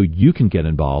more so you can get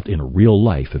involved in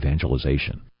real-life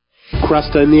evangelization.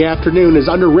 Kresta in the Afternoon is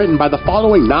underwritten by the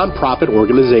following nonprofit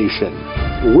organization: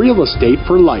 Real Estate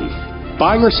for Life.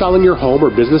 Buying or selling your home or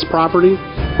business property?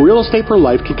 Real Estate for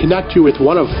Life can connect you with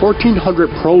one of 1,400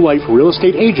 pro-life real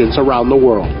estate agents around the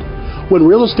world. When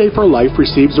Real Estate for Life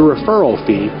receives a referral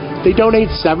fee, they donate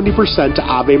 70% to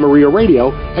Ave Maria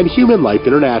Radio and Human Life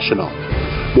International.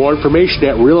 More information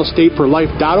at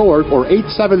realestateforlife.org or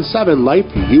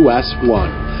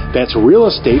 877-LIFE-US1. That's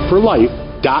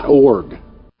realestateforlife.org.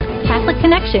 Catholic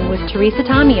Connection with Teresa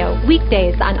Tomeo,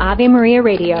 weekdays on Ave Maria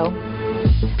Radio.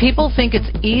 People think it's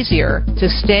easier to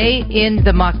stay in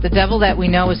the muck. The devil that we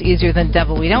know is easier than the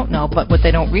devil we don't know, but what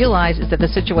they don't realize is that the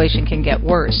situation can get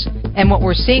worse. And what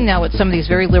we're seeing now with some of these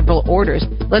very liberal orders,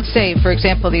 let's say, for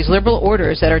example, these liberal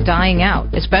orders that are dying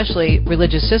out, especially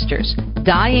religious sisters,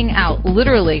 dying out,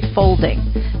 literally folding.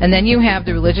 And then you have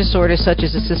the religious orders such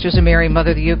as the Sisters of Mary,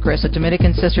 Mother of the Eucharist, the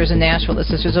Dominican Sisters in Nashville, the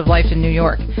Sisters of Life in New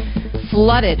York,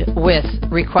 flooded with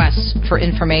requests for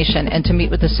information and to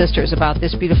meet with the sisters about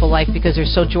this beautiful life, because they're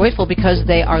so joyful because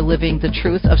they are living the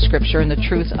truth of Scripture and the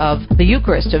truth of the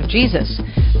Eucharist, of Jesus.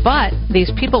 But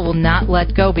these people will not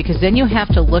let go, because then you have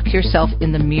to look yourself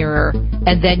in the mirror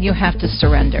and then you have to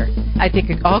surrender. I think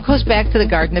it all goes back to the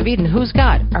Garden of Eden. Who's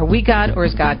God? Are we God or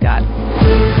is God God?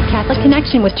 Catholic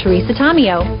Connection with Teresa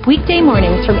Tomeo, weekday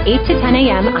mornings from 8 to 10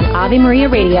 a.m. on Ave Maria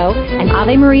Radio and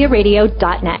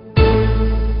AveMariaRadio.net.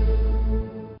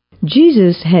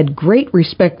 Jesus had great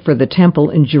respect for the temple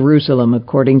in Jerusalem,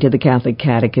 according to the Catholic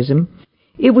Catechism.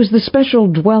 It was the special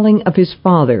dwelling of his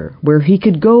Father, where he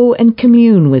could go and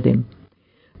commune with him.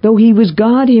 Though he was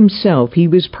God himself, he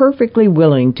was perfectly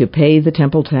willing to pay the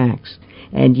temple tax,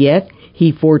 and yet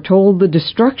he foretold the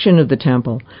destruction of the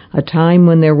temple, a time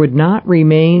when there would not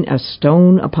remain a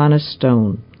stone upon a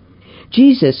stone.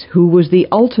 Jesus, who was the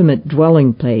ultimate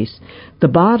dwelling place, the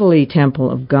bodily temple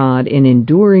of God, in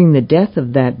enduring the death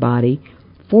of that body,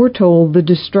 foretold the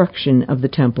destruction of the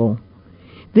temple.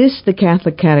 This, the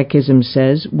Catholic Catechism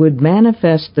says, would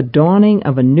manifest the dawning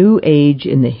of a new age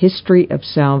in the history of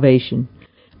salvation.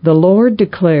 The Lord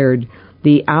declared,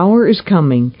 "The hour is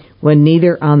coming when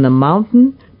neither on the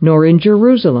mountain nor in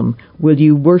Jerusalem will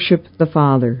you worship the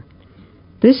Father."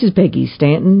 This is Peggy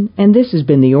Stanton, and this has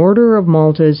been the Order of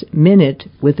Malta's Minute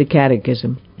with the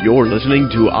Catechism. You're listening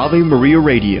to Ave Maria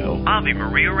Radio. Ave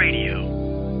Maria Radio.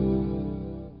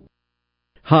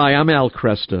 Hi, I'm Al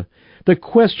Kresta. The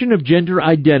question of gender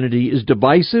identity is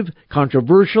divisive,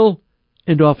 controversial,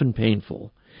 and often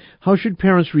painful. How should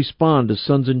parents respond to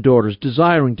sons and daughters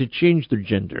desiring to change their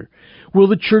gender? Will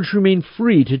the Church remain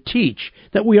free to teach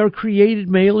that we are created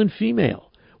male and female?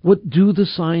 What do the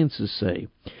sciences say?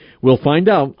 We'll find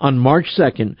out on March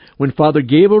 2nd when Father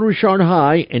Gabriel Richard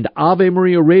High and Ave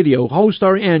Maria Radio host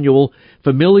our annual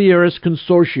Familiaris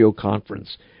Consortio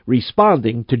Conference,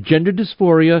 responding to gender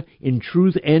dysphoria in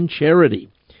truth and charity.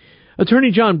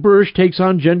 Attorney John Birch takes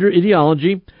on gender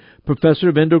ideology. Professor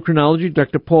of Endocrinology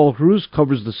Dr. Paul Cruz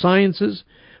covers the sciences.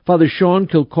 Father Sean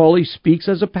Kilcawley speaks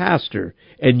as a pastor,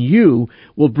 and you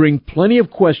will bring plenty of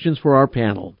questions for our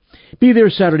panel. Be there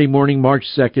Saturday morning, March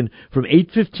 2nd, from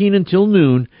 8:15 until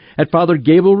noon at Father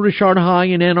Gabriel Richard High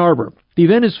in Ann Arbor. The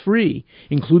event is free,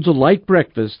 includes a light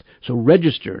breakfast, so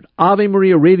register at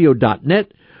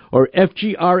AveMariaRadio.net or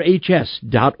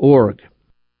FGRHS.org.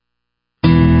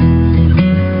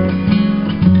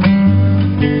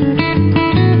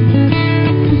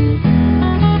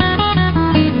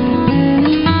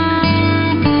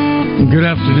 Good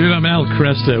afternoon. I'm Al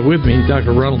Kresta. With me,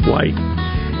 Dr. Ronald White.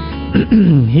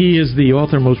 He is the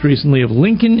author most recently of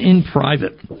Lincoln in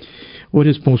Private, what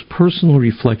his most personal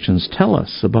reflections tell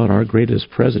us about our greatest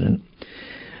president.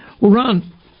 Well, Ron,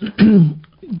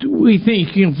 do we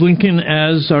think of Lincoln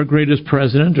as our greatest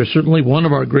president, or certainly one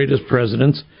of our greatest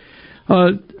presidents?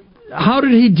 How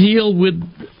did he deal with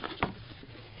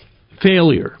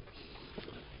failure?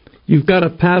 You've got a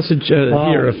passage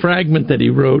here, a fragment that he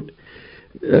wrote,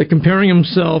 comparing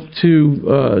himself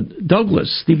to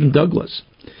Stephen Douglas.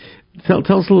 Tell us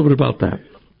a little bit about that.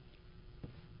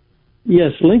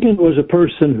 Yes, Lincoln was a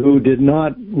person who did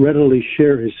not readily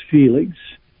share his feelings.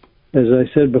 As I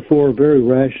said before, a very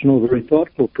rational, very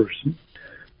thoughtful person.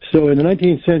 So in the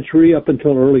 19th century, up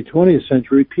until early 20th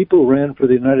century, people ran for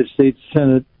the United States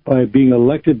Senate by being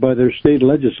elected by their state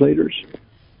legislators.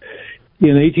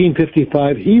 In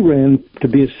 1855, he ran to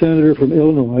be a senator from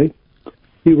Illinois.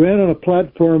 He ran on a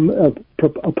platform of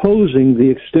opposing the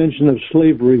extension of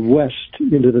slavery west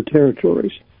into the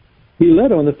territories. He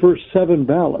led on the first 7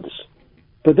 ballots,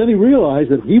 but then he realized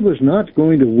that he was not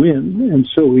going to win, and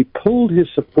so he pulled his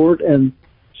support and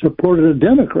supported a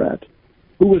Democrat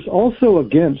who was also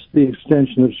against the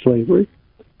extension of slavery.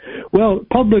 Well,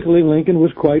 publicly, Lincoln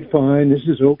was quite fine. This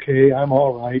is okay. I'm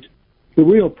all right. The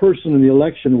real person in the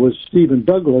election was Stephen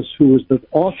Douglas, who was the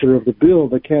author of the bill,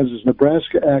 the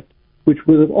Kansas-Nebraska Act, which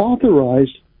would have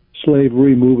authorized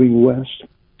slavery moving west.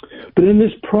 But in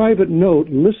this private note,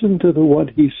 listen to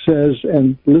what he says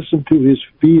and listen to his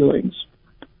feelings.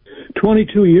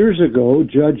 22 years ago,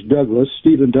 Judge Douglas,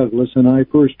 Stephen Douglas, and I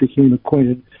first became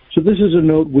acquainted. So this is a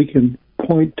note we can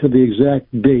point to the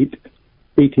exact date,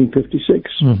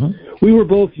 1856. We were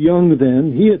both young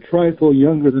then, he a trifle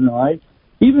younger than I.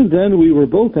 Even then, we were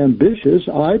both ambitious,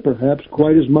 I perhaps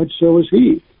quite as much so as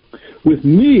he. With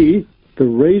me, the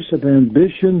race of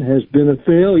ambition has been a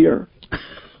failure,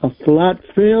 a flat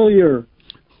failure.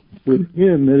 With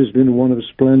him, it has been one of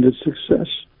splendid success.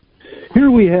 Here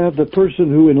we have the person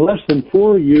who in less than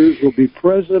 4 years will be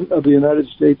President of the United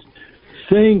States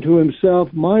saying to himself,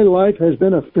 my life has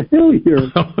been a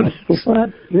failure, a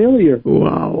flat failure.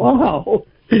 Wow.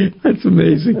 That's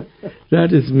amazing.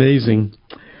 That is amazing.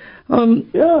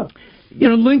 Yeah. You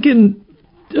know, Lincoln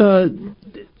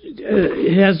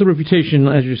has the reputation,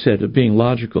 as you said, of being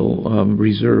logical,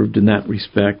 reserved in that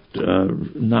respect,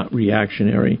 not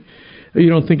reactionary. You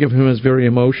don't think of him as very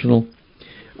emotional.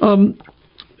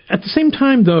 At the same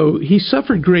time, though, he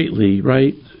suffered greatly,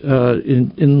 right,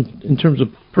 in terms of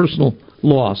personal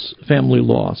loss, family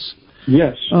loss.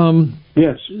 Yes.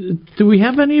 Yes. Do we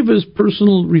have any of his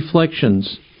personal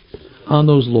reflections on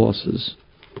those losses?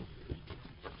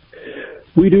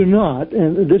 We do not,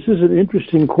 and this is an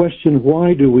interesting question.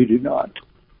 Why do we do not?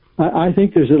 I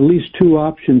think there's at least 2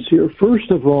 options here.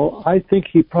 First of all, I think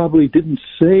he probably didn't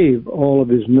save all of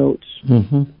his notes.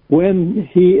 When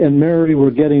he and Mary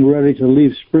were getting ready to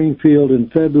leave Springfield in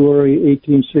February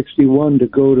 1861 to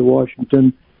go to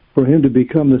Washington for him to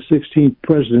become the 16th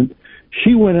president,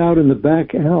 she went out in the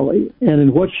back alley, and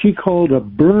in what she called a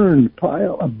burn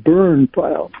pile,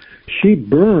 she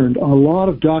burned a lot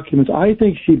of documents. I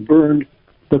think she burned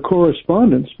the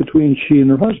correspondence between she and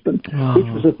her husband, which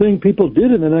was a thing people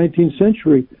did in the 19th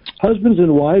century. Husbands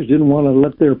and wives didn't want to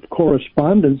let their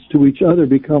correspondence to each other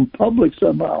become public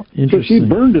somehow. So she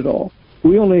burned it all.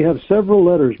 We only have several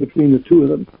letters between the 2 of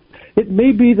them. It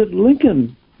may be that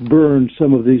Lincoln burned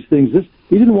some of these things.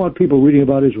 He didn't want people reading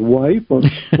about his wife or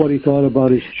what he thought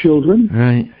about his children.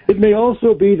 Right. It may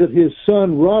also be that his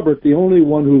son, Robert, the only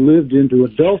one who lived into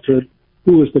adulthood,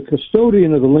 who was the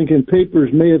custodian of the Lincoln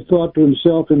papers, may have thought to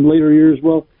himself in later years,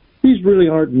 well, these really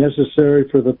aren't necessary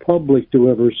for the public to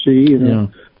ever see. You know,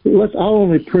 I'll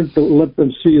only let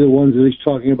them see the ones that he's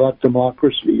talking about,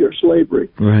 democracy or slavery.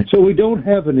 Right. So we don't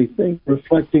have anything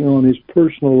reflecting on his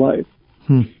personal life.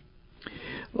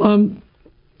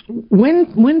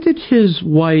 When did his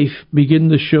wife begin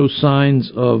to show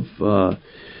signs of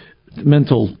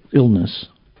mental illness?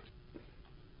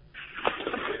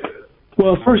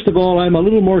 Well, first of all, I'm a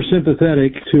little more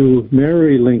sympathetic to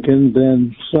Mary Lincoln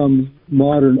than some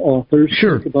modern authors.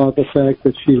 Sure. Think about the fact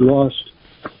that she lost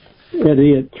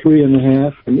Eddie at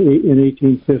 3.5 in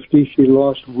 1850. She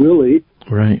lost Willie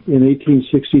in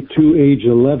 1862, age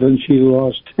 11. She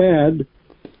lost Tad.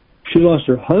 She lost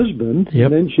her husband,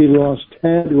 and then she lost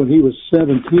Tad when he was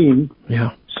 17.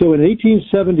 Yeah. So in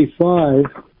 1875,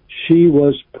 she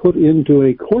was put into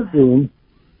a courtroom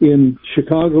in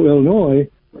Chicago, Illinois,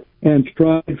 and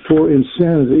tried for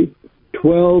insanity.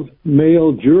 12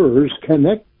 male jurors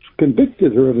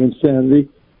convicted her of insanity,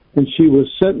 and she was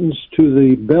sentenced to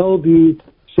the Bellevue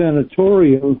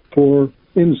Sanatorium for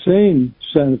insane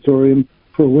sanatorium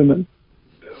for women.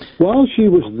 While she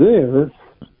was there,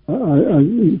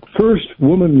 a first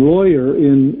woman lawyer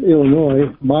in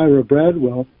Illinois, Myra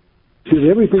Bradwell, did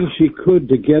everything she could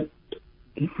to get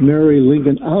Mary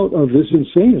Lincoln out of this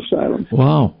insane asylum.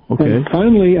 Wow, okay. And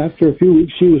finally, after a few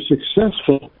weeks, she was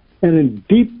successful. And in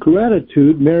deep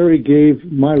gratitude, Mary gave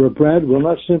Myra Bradwell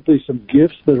not simply some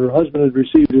gifts that her husband had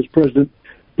received as president,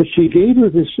 but she gave her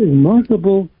this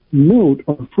remarkable note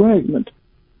or fragment.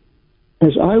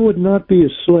 As I would not be a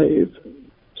slave,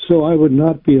 so I would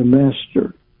not be a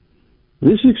master.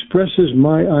 This expresses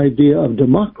my idea of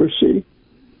democracy.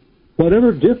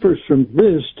 Whatever differs from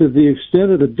this, to the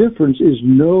extent of the difference, is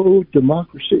no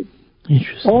democracy.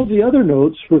 All the other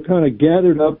notes were kind of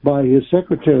gathered up by his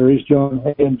secretaries, John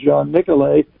Hay and John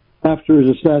Nicolay. After his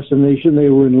assassination, they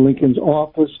were in Lincoln's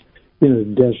office, in his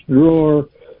desk drawer,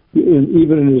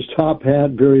 even in his top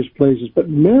hat, various places. But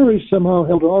Mary somehow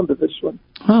held on to this one.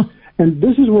 Huh. And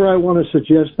this is where I want to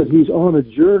suggest that he's on a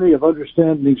journey of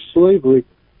understanding slavery.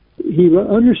 He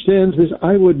understands this,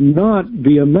 I would not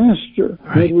be a master.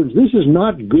 Right. In other words, this is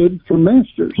not good for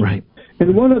masters. Right.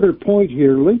 And one other point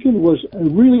here, Lincoln was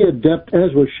really adept,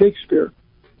 as was Shakespeare,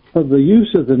 of the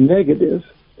use of the negative.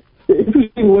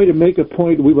 Interesting way to make a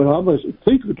point, we would almost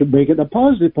think we could make it a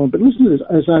positive point, but listen to this,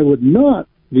 as I would not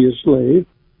be a slave,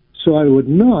 so I would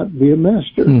not be a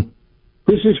master.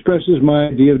 This expresses my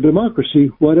idea of democracy.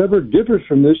 Whatever differs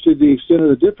from this, to the extent of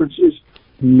the difference, is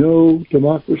no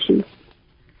democracy.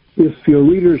 If your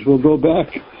readers will go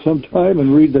back sometime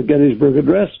and read the Gettysburg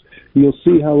Address, you'll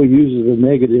see how he uses the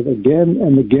negative again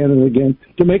and again and again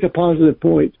to make a positive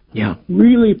point. Yeah.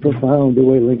 Really profound the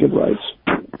way Lincoln writes.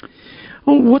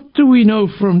 Well, what do we know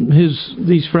from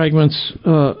these fragments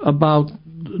about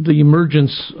the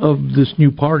emergence of this new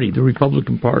party, the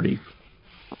Republican Party?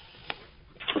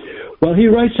 Well, he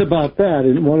writes about that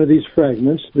in one of these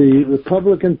fragments. The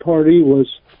Republican Party was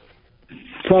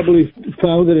probably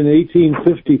founded in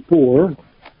 1854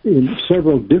 in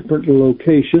several different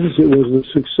locations. It was the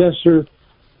successor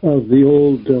of the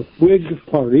old Whig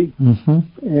Party,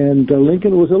 and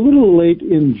Lincoln was a little late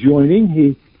in joining.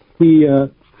 He was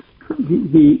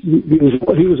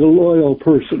a loyal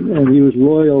person, and he was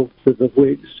loyal to the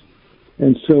Whigs,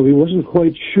 and so he wasn't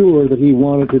quite sure that he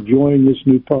wanted to join this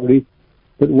new party.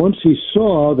 But once he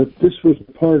saw that this was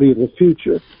the party of the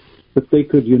future, that they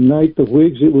could unite the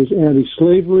Whigs, it was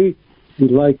anti-slavery, he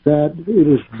liked that, it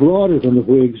was broader than the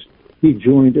Whigs, he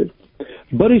joined it.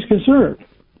 But he's concerned.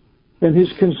 And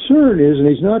his concern is, and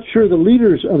he's not sure the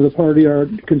leaders of the party are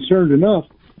concerned enough,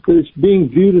 that it's being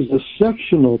viewed as a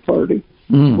sectional party.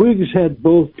 Whigs had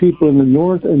both people in the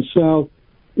North and South.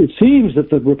 It seems that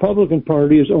the Republican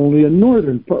Party is only a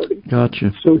Northern party.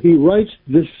 Gotcha. So he writes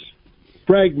this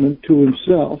fragment to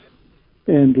himself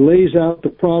and lays out the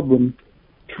problem.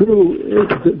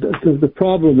 The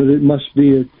problem that it must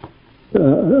be,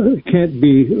 can't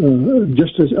be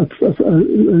just as a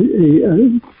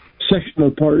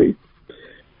sectional party.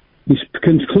 He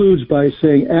concludes by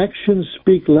saying, actions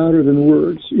speak louder than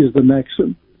words, is the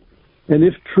maxim. And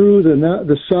if true,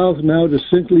 the South now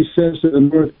distinctly says to the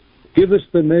North, give us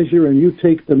the measure and you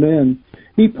take the men.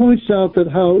 He points out that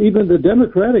how even the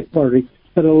Democratic Party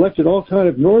had elected all kind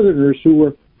of Northerners who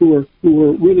were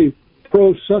really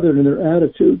pro-Southern in their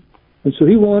attitude. And so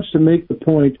he wants to make the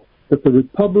point that the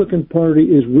Republican Party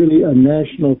is really a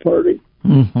national party.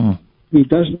 He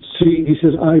doesn't see, he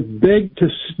says, I beg to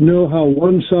know how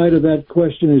one side of that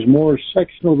question is more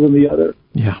sectional than the other.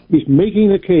 Yeah. He's making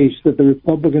the case that the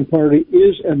Republican Party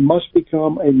is and must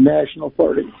become a national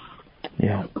party.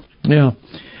 Yeah. Yeah.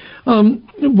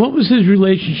 What was his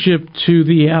relationship to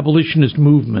the abolitionist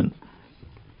movement?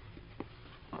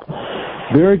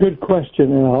 Very good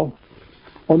question, Al.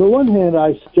 On the one hand,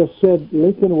 I just said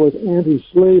Lincoln was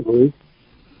anti-slavery,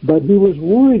 but he was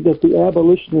worried that the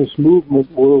abolitionist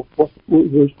movement were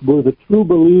the true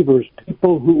believers,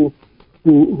 people who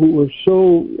were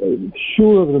so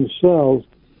sure of themselves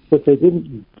that they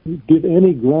didn't give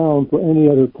any ground for any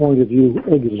other point of view.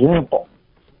 Example,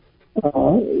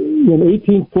 in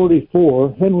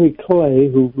 1844, Henry Clay,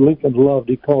 who Lincoln loved,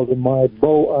 he called him my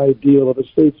beau ideal of a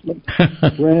statesman,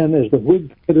 ran as the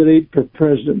Whig candidate for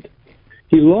president.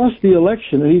 He lost the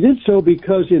election, and he did so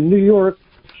because in New York,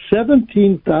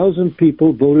 17,000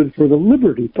 people voted for the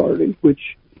Liberty Party,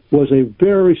 which was a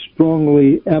very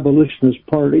strongly abolitionist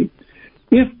party.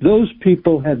 If those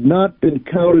people had not been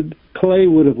counted, Clay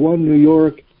would have won New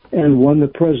York and won the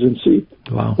presidency.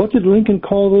 Wow. What did Lincoln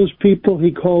call those people?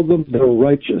 He called them the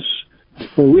righteous.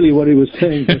 Or really what he was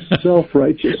saying was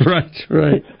self-righteous.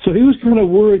 Right. So he was kind of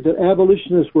worried that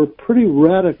abolitionists were pretty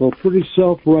radical, pretty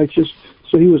self-righteous.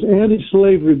 So he was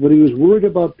anti-slavery, but he was worried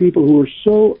about people who were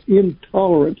so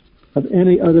intolerant of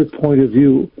any other point of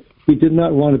view. He did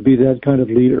not want to be that kind of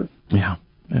leader. Yeah.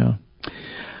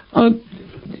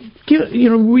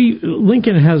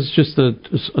 Lincoln has just a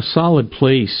solid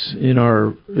place in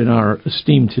our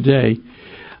esteem today,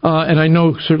 and I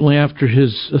know certainly after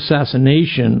his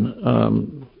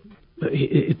assassination,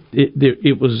 it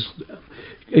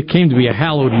came to be a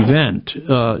hallowed event.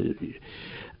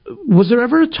 Was there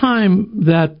ever a time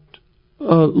that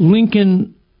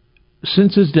Lincoln,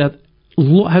 since his death,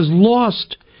 has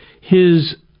lost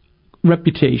his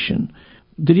reputation?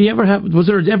 Was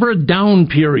there ever a down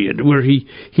period where he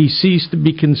ceased to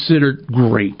be considered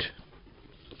great?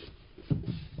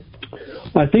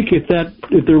 I think if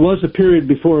there was a period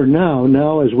before now,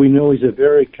 as we know, is a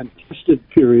very contested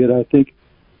period. I think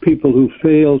people who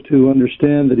fail to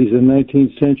understand that he's a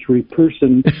 19th century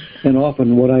person, and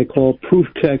often what I call proof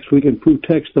text. We can proof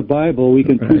text the Bible. We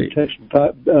can proof text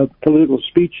political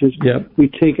speeches. Yep. We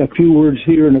take a few words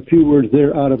here and a few words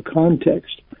there out of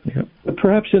context. Yep. But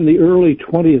perhaps in the early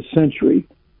 20th century,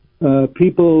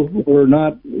 people were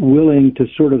not willing to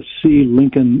sort of see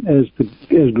Lincoln as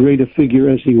great a figure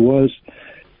as he was.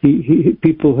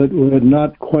 People had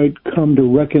not quite come to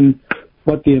reckon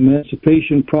what the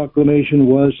Emancipation Proclamation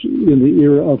was in the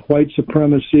era of white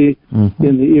supremacy,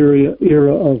 in the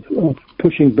era of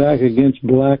pushing back against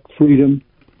black freedom.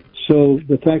 So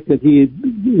the fact that he is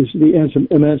the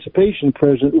Emancipation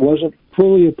President wasn't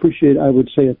fully appreciated, I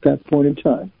would say, at that point in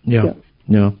time. Yeah.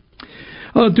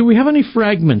 Do we have any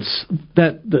fragments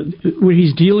where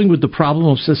he's dealing with the problem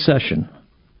of secession?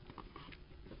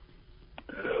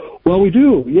 Well, we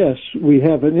do. Yes, we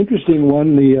have an interesting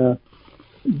one.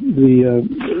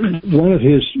 One of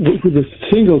the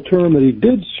single term that he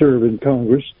did serve in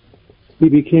Congress, he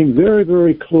became very,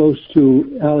 very close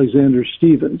to Alexander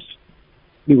Stephens.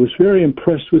 He was very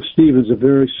impressed with Stephens, a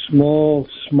very small,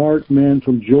 smart man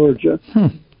from Georgia.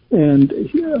 And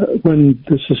when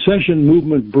the secession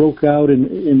movement broke out in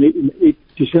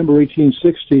December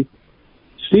 1860,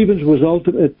 Stephens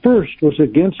at first was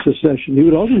against secession. He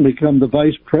would ultimately become the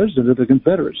vice president of the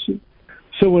Confederacy.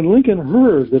 So when Lincoln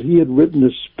heard that he had written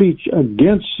a speech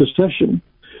against secession,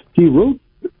 he wrote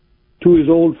to his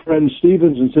old friend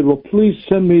Stephens and said, well, please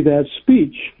send me that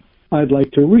speech. I'd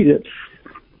like to read it.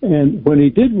 And when he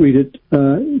did read it,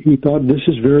 he thought, this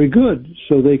is very good.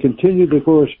 So they continued the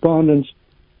correspondence.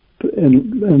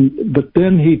 But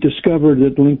then he discovered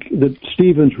that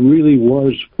Stephens really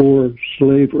was for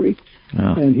slavery.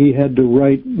 Oh. And he had to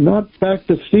write, not back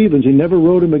to Stephens, he never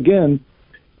wrote him again.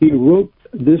 He wrote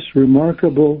this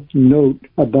remarkable note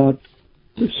about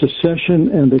secession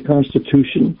and the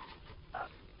Constitution.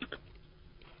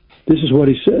 This is what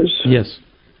he says. Yes.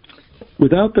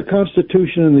 Without the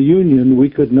Constitution and the Union, we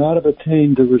could not have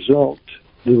attained the result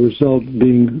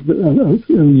being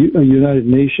a united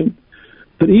nation.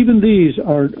 But even these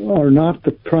are not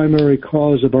the primary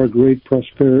cause of our great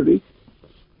prosperity.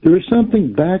 There is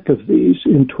something back of these,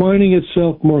 entwining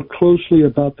itself more closely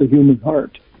about the human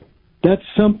heart. That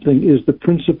something is the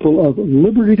principle of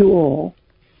liberty to all,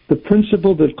 the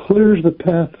principle that clears the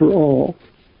path for all,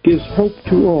 gives hope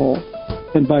to all,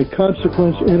 and by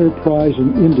consequence enterprise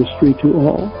and industry to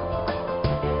all.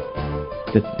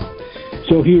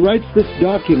 So he writes this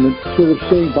document sort of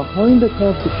saying behind the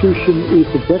Constitution is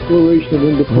the Declaration of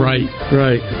Independence.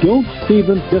 Right. Don't,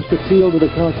 Stephen, just appeal to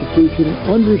the Constitution.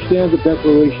 Understand the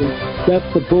Declaration. That's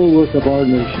the bulwark of our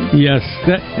nation. Yes,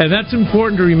 and that's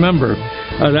important to remember.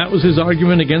 That was his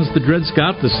argument against the Dred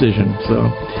Scott decision.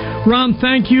 So, Ron,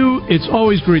 thank you. It's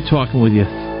always great talking with you.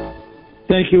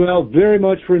 Thank you, Al, very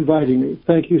much for inviting me.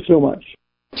 Thank you so much.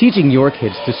 Teaching your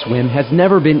kids to swim has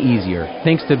never been easier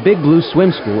thanks to Big Blue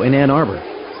Swim School in Ann Arbor.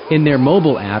 In their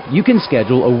mobile app, you can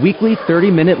schedule a weekly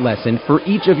 30-minute lesson for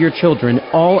each of your children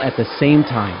all at the same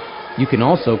time. You can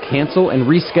also cancel and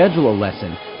reschedule a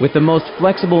lesson with the most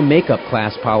flexible makeup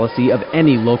class policy of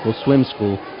any local swim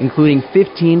school, including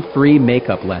 15 free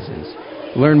makeup lessons.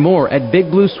 Learn more at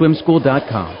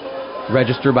bigblueswimschool.com.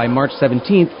 Register by March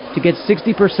 17th to get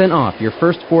 60% off your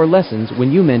first 4 lessons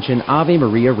when you mention Ave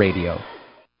Maria Radio.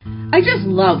 I just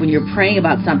love when you're praying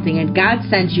about something and God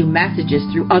sends you messages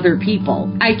through other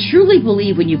people. I truly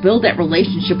believe when you build that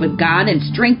relationship with God and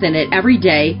strengthen it every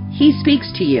day, He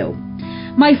speaks to you.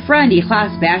 My friend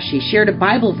Ikhlas Bashi shared a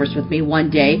Bible verse with me one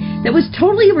day that was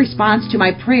totally a response to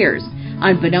my prayers,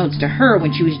 unbeknownst to her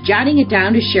when she was jotting it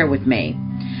down to share with me.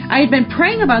 I had been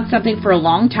praying about something for a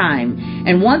long time,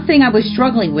 and one thing I was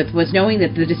struggling with was knowing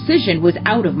that the decision was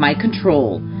out of my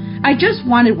control. I just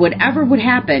wanted whatever would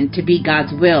happen to be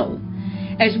God's will.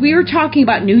 As we were talking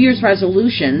about New Year's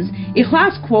resolutions,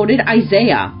 Ikhlas quoted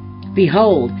Isaiah,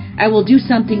 "Behold, I will do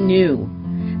something new."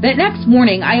 That next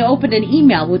morning, I opened an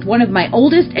email with one of my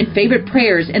oldest and favorite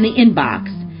prayers in the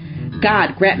inbox.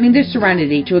 God, grant me the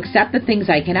serenity to accept the things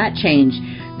I cannot change,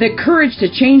 the courage to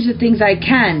change the things I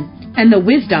can, and the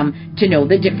wisdom to know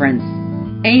the difference.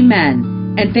 Amen.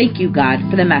 And thank you, God,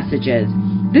 for the messages.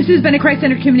 This has been a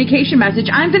Christ-Centered Communication message.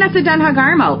 I'm Vanessa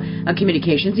Dunhagarmo, a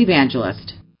communications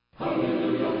evangelist.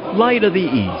 Light of the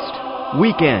East,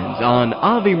 weekends on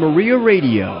Ave Maria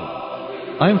Radio.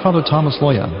 I am Father Thomas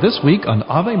Loya. This week on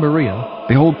Ave Maria,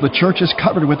 behold, the church is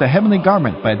covered with a heavenly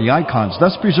garment by the icons,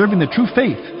 thus preserving the true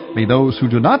faith. May those who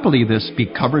do not believe this be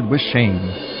covered with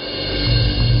shame.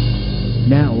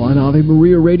 Now on Ave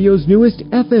Maria Radio's newest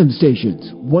FM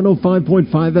stations, 105.5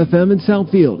 FM in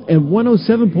Southfield and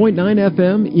 107.9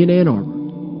 FM in Ann Arbor.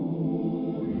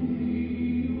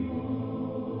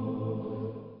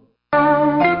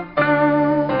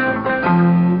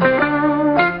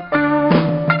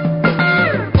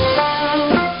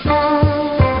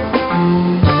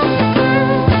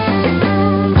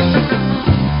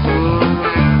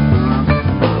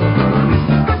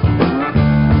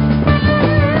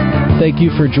 Thank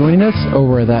you for joining us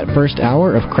over that first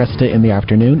hour of Kresta in the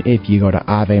Afternoon. If you go to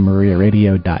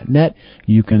AveMariaRadio.net,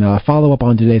 you can follow up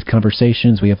on today's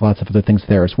conversations. We have lots of other things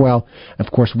there as well.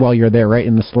 Of course, while you're there, right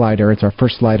in the slider, it's our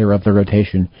first slider of the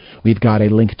rotation. We've got a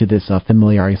link to this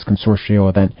Familiaris Consortio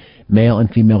event. Male and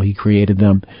female, he created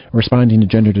them, responding to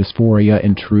gender dysphoria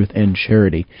in truth and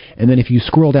charity. And then if you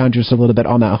scroll down just a little bit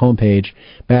on that homepage,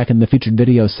 back in the featured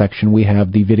videos section, we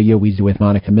have the video we did with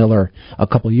Monica Miller a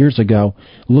couple years ago,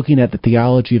 looking at the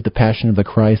theology of the Passion of the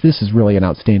Christ. This is really an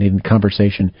outstanding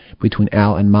conversation between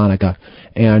Al and Monica,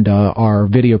 and our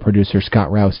video producer,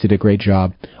 Scott Rouse, did a great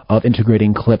job of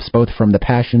integrating clips both from the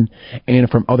Passion and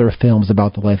from other films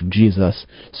about the life of Jesus,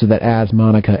 so that as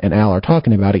Monica and Al are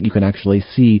talking about it, you can actually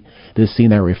see this scene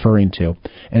they're referring to.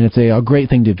 And it's a great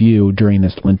thing to view during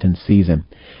this Lenten season.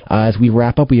 As we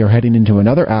wrap up, we are heading into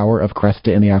another hour of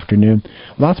Kresta in the Afternoon.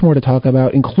 Lots more to talk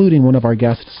about, including one of our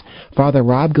guests, Father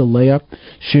Rob Galea,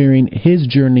 sharing his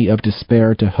journey of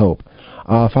despair to hope.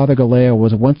 Father Galea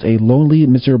was once a lonely,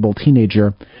 miserable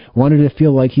teenager, wanted to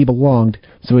feel like he belonged,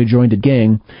 so he joined a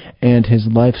gang, and his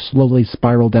life slowly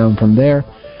spiraled down from there.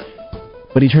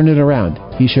 But he turned it around.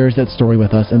 He shares that story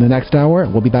with us in the next hour.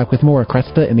 We'll be back with more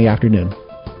Kresta in the Afternoon.